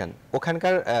যে কন্ডিশন,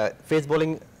 ওখানকার ফেস বোলিং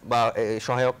বা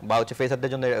সহায়ক বা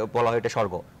ফেসারদের জন্য বলা হয় এটা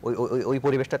স্বর্গ, ওই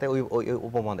পরিবেশটাতে, ওই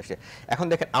উপমহাদেশে। এখন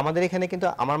দেখেন আমাদের এখানে কিন্তু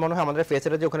আমার মনে হয় আমাদের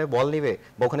ফেসাররা যে ওখানে বল নিবে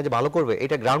বা ওখানে যে ভালো করবে,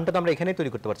 এটা গ্রাউন্ডটা তো আমরা এখানেই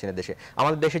তৈরি করতে পারছি না দেশে।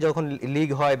 আমাদের দেশে যখন লিগ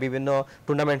হয়, বিভিন্ন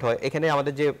টুর্নামেন্ট হয়, এখানে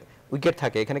আমাদের যে উইকেট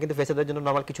থাকে, এখানে কিন্তু পেসারদের জন্য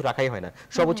নরমাল কিছু রাখাই হয় না,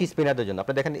 সব হচ্ছে স্পিনারদের জন্য।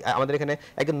 আপনি দেখেন আমাদের এখানে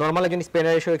একদম নরমাল একজন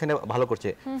স্পিনার এসে এখানে ভালো করছে,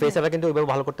 পেসাররা কিন্তু ওইভাবে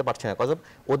ভালো করতে পারছে না, কজ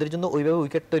ওদের জন্য ওইভাবে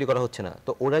উইকেট তৈরি করা হচ্ছে না।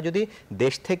 তো ওরা যদি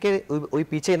দেশ থেকে ওই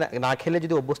পিচে না খেলে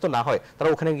যদি অভ্যস্ত না হয়, তারা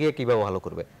ওখানে গিয়ে কিভাবে ভালো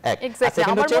করবে। এক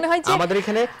আমাদের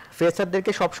এখানে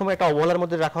পেসারদেরকে সবসময় একটা অবহেলার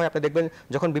মধ্যে রাখা হয়। আপনি দেখবেন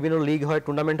যখন বিভিন্ন লিগ হয়,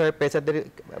 টুর্নামেন্ট হয়, পেসারদের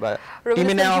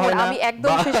টিমে নেওয়া হয় না। আমি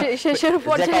একদম শেষের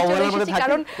পর্যায়ে চলে এসেছি,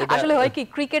 কারণ আসলে হয় কি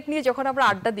ক্রিকেট নিয়ে যখন আমরা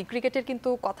আড্ডা দিই, ক্রিকেটের কিন্তু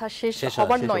কথা শেষ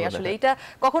হবার নয়, আসলে এটা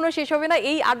কখনো শেষ হবে না।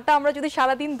 এই আড্ডা আমরা যদি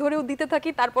সারাদিন ধরেও দিতে থাকি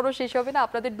তারপরও শেষ হবে না।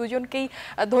 আপনাদের দুজনকেই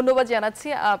ধন্যবাদ জানাচ্ছি,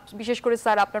 বিশেষ করে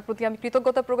স্যার আপনার প্রতি আমি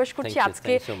কৃতজ্ঞতা প্রকাশ করছি।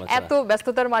 আজকে এত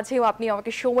ব্যস্ততার মাঝেও আপনি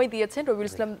আমাকে সময় দিয়েছেন। রবিউল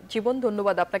ইসলাম জীবন,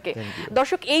 ধন্যবাদ আপনাকে।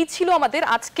 দর্শক, এই ছিল আমাদের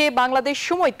আজকে বাংলাদেশ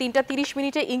সময় 3টা 30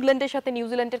 মিনিটে ইংল্যান্ডের সাথে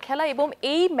নিউজিল্যান্ডের খেলা, এবং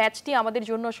এই ম্যাচটি আমাদের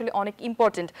জন্য আসলে অনেক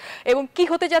ইম্পর্টেন্ট, এবং কি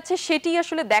হতে যাচ্ছে সেটি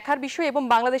আসলে দেখার বিষয়। এবং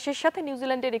বাংলাদেশের সাথে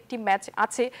নিউজিল্যান্ডের একটি ম্যাচ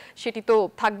আছে, সেটি তো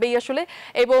থাকবেই আসলে।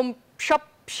 এবং সব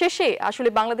শেষে আসলে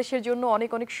বাংলাদেশের জন্য অনেক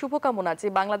অনেক শুভকামনা, যে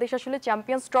বাংলাদেশ আসলে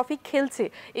চ্যাম্পিয়ন্স ট্রফি খেলছে,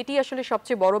 এটি আসলে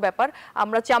সবচেয়ে বড় ব্যাপার।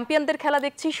 আমরা চ্যাম্পিয়নদের খেলা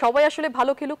দেখছি, সবাই আসলে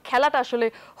ভালো খেলুক, খেলাটা আসলে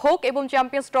হোক এবং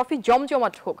চ্যাম্পিয়ন্স ট্রফি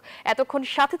জমজমাট হোক। এতক্ষণ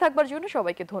সাথে থাকবার জন্য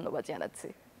সবাইকে ধন্যবাদ জানাচ্ছি।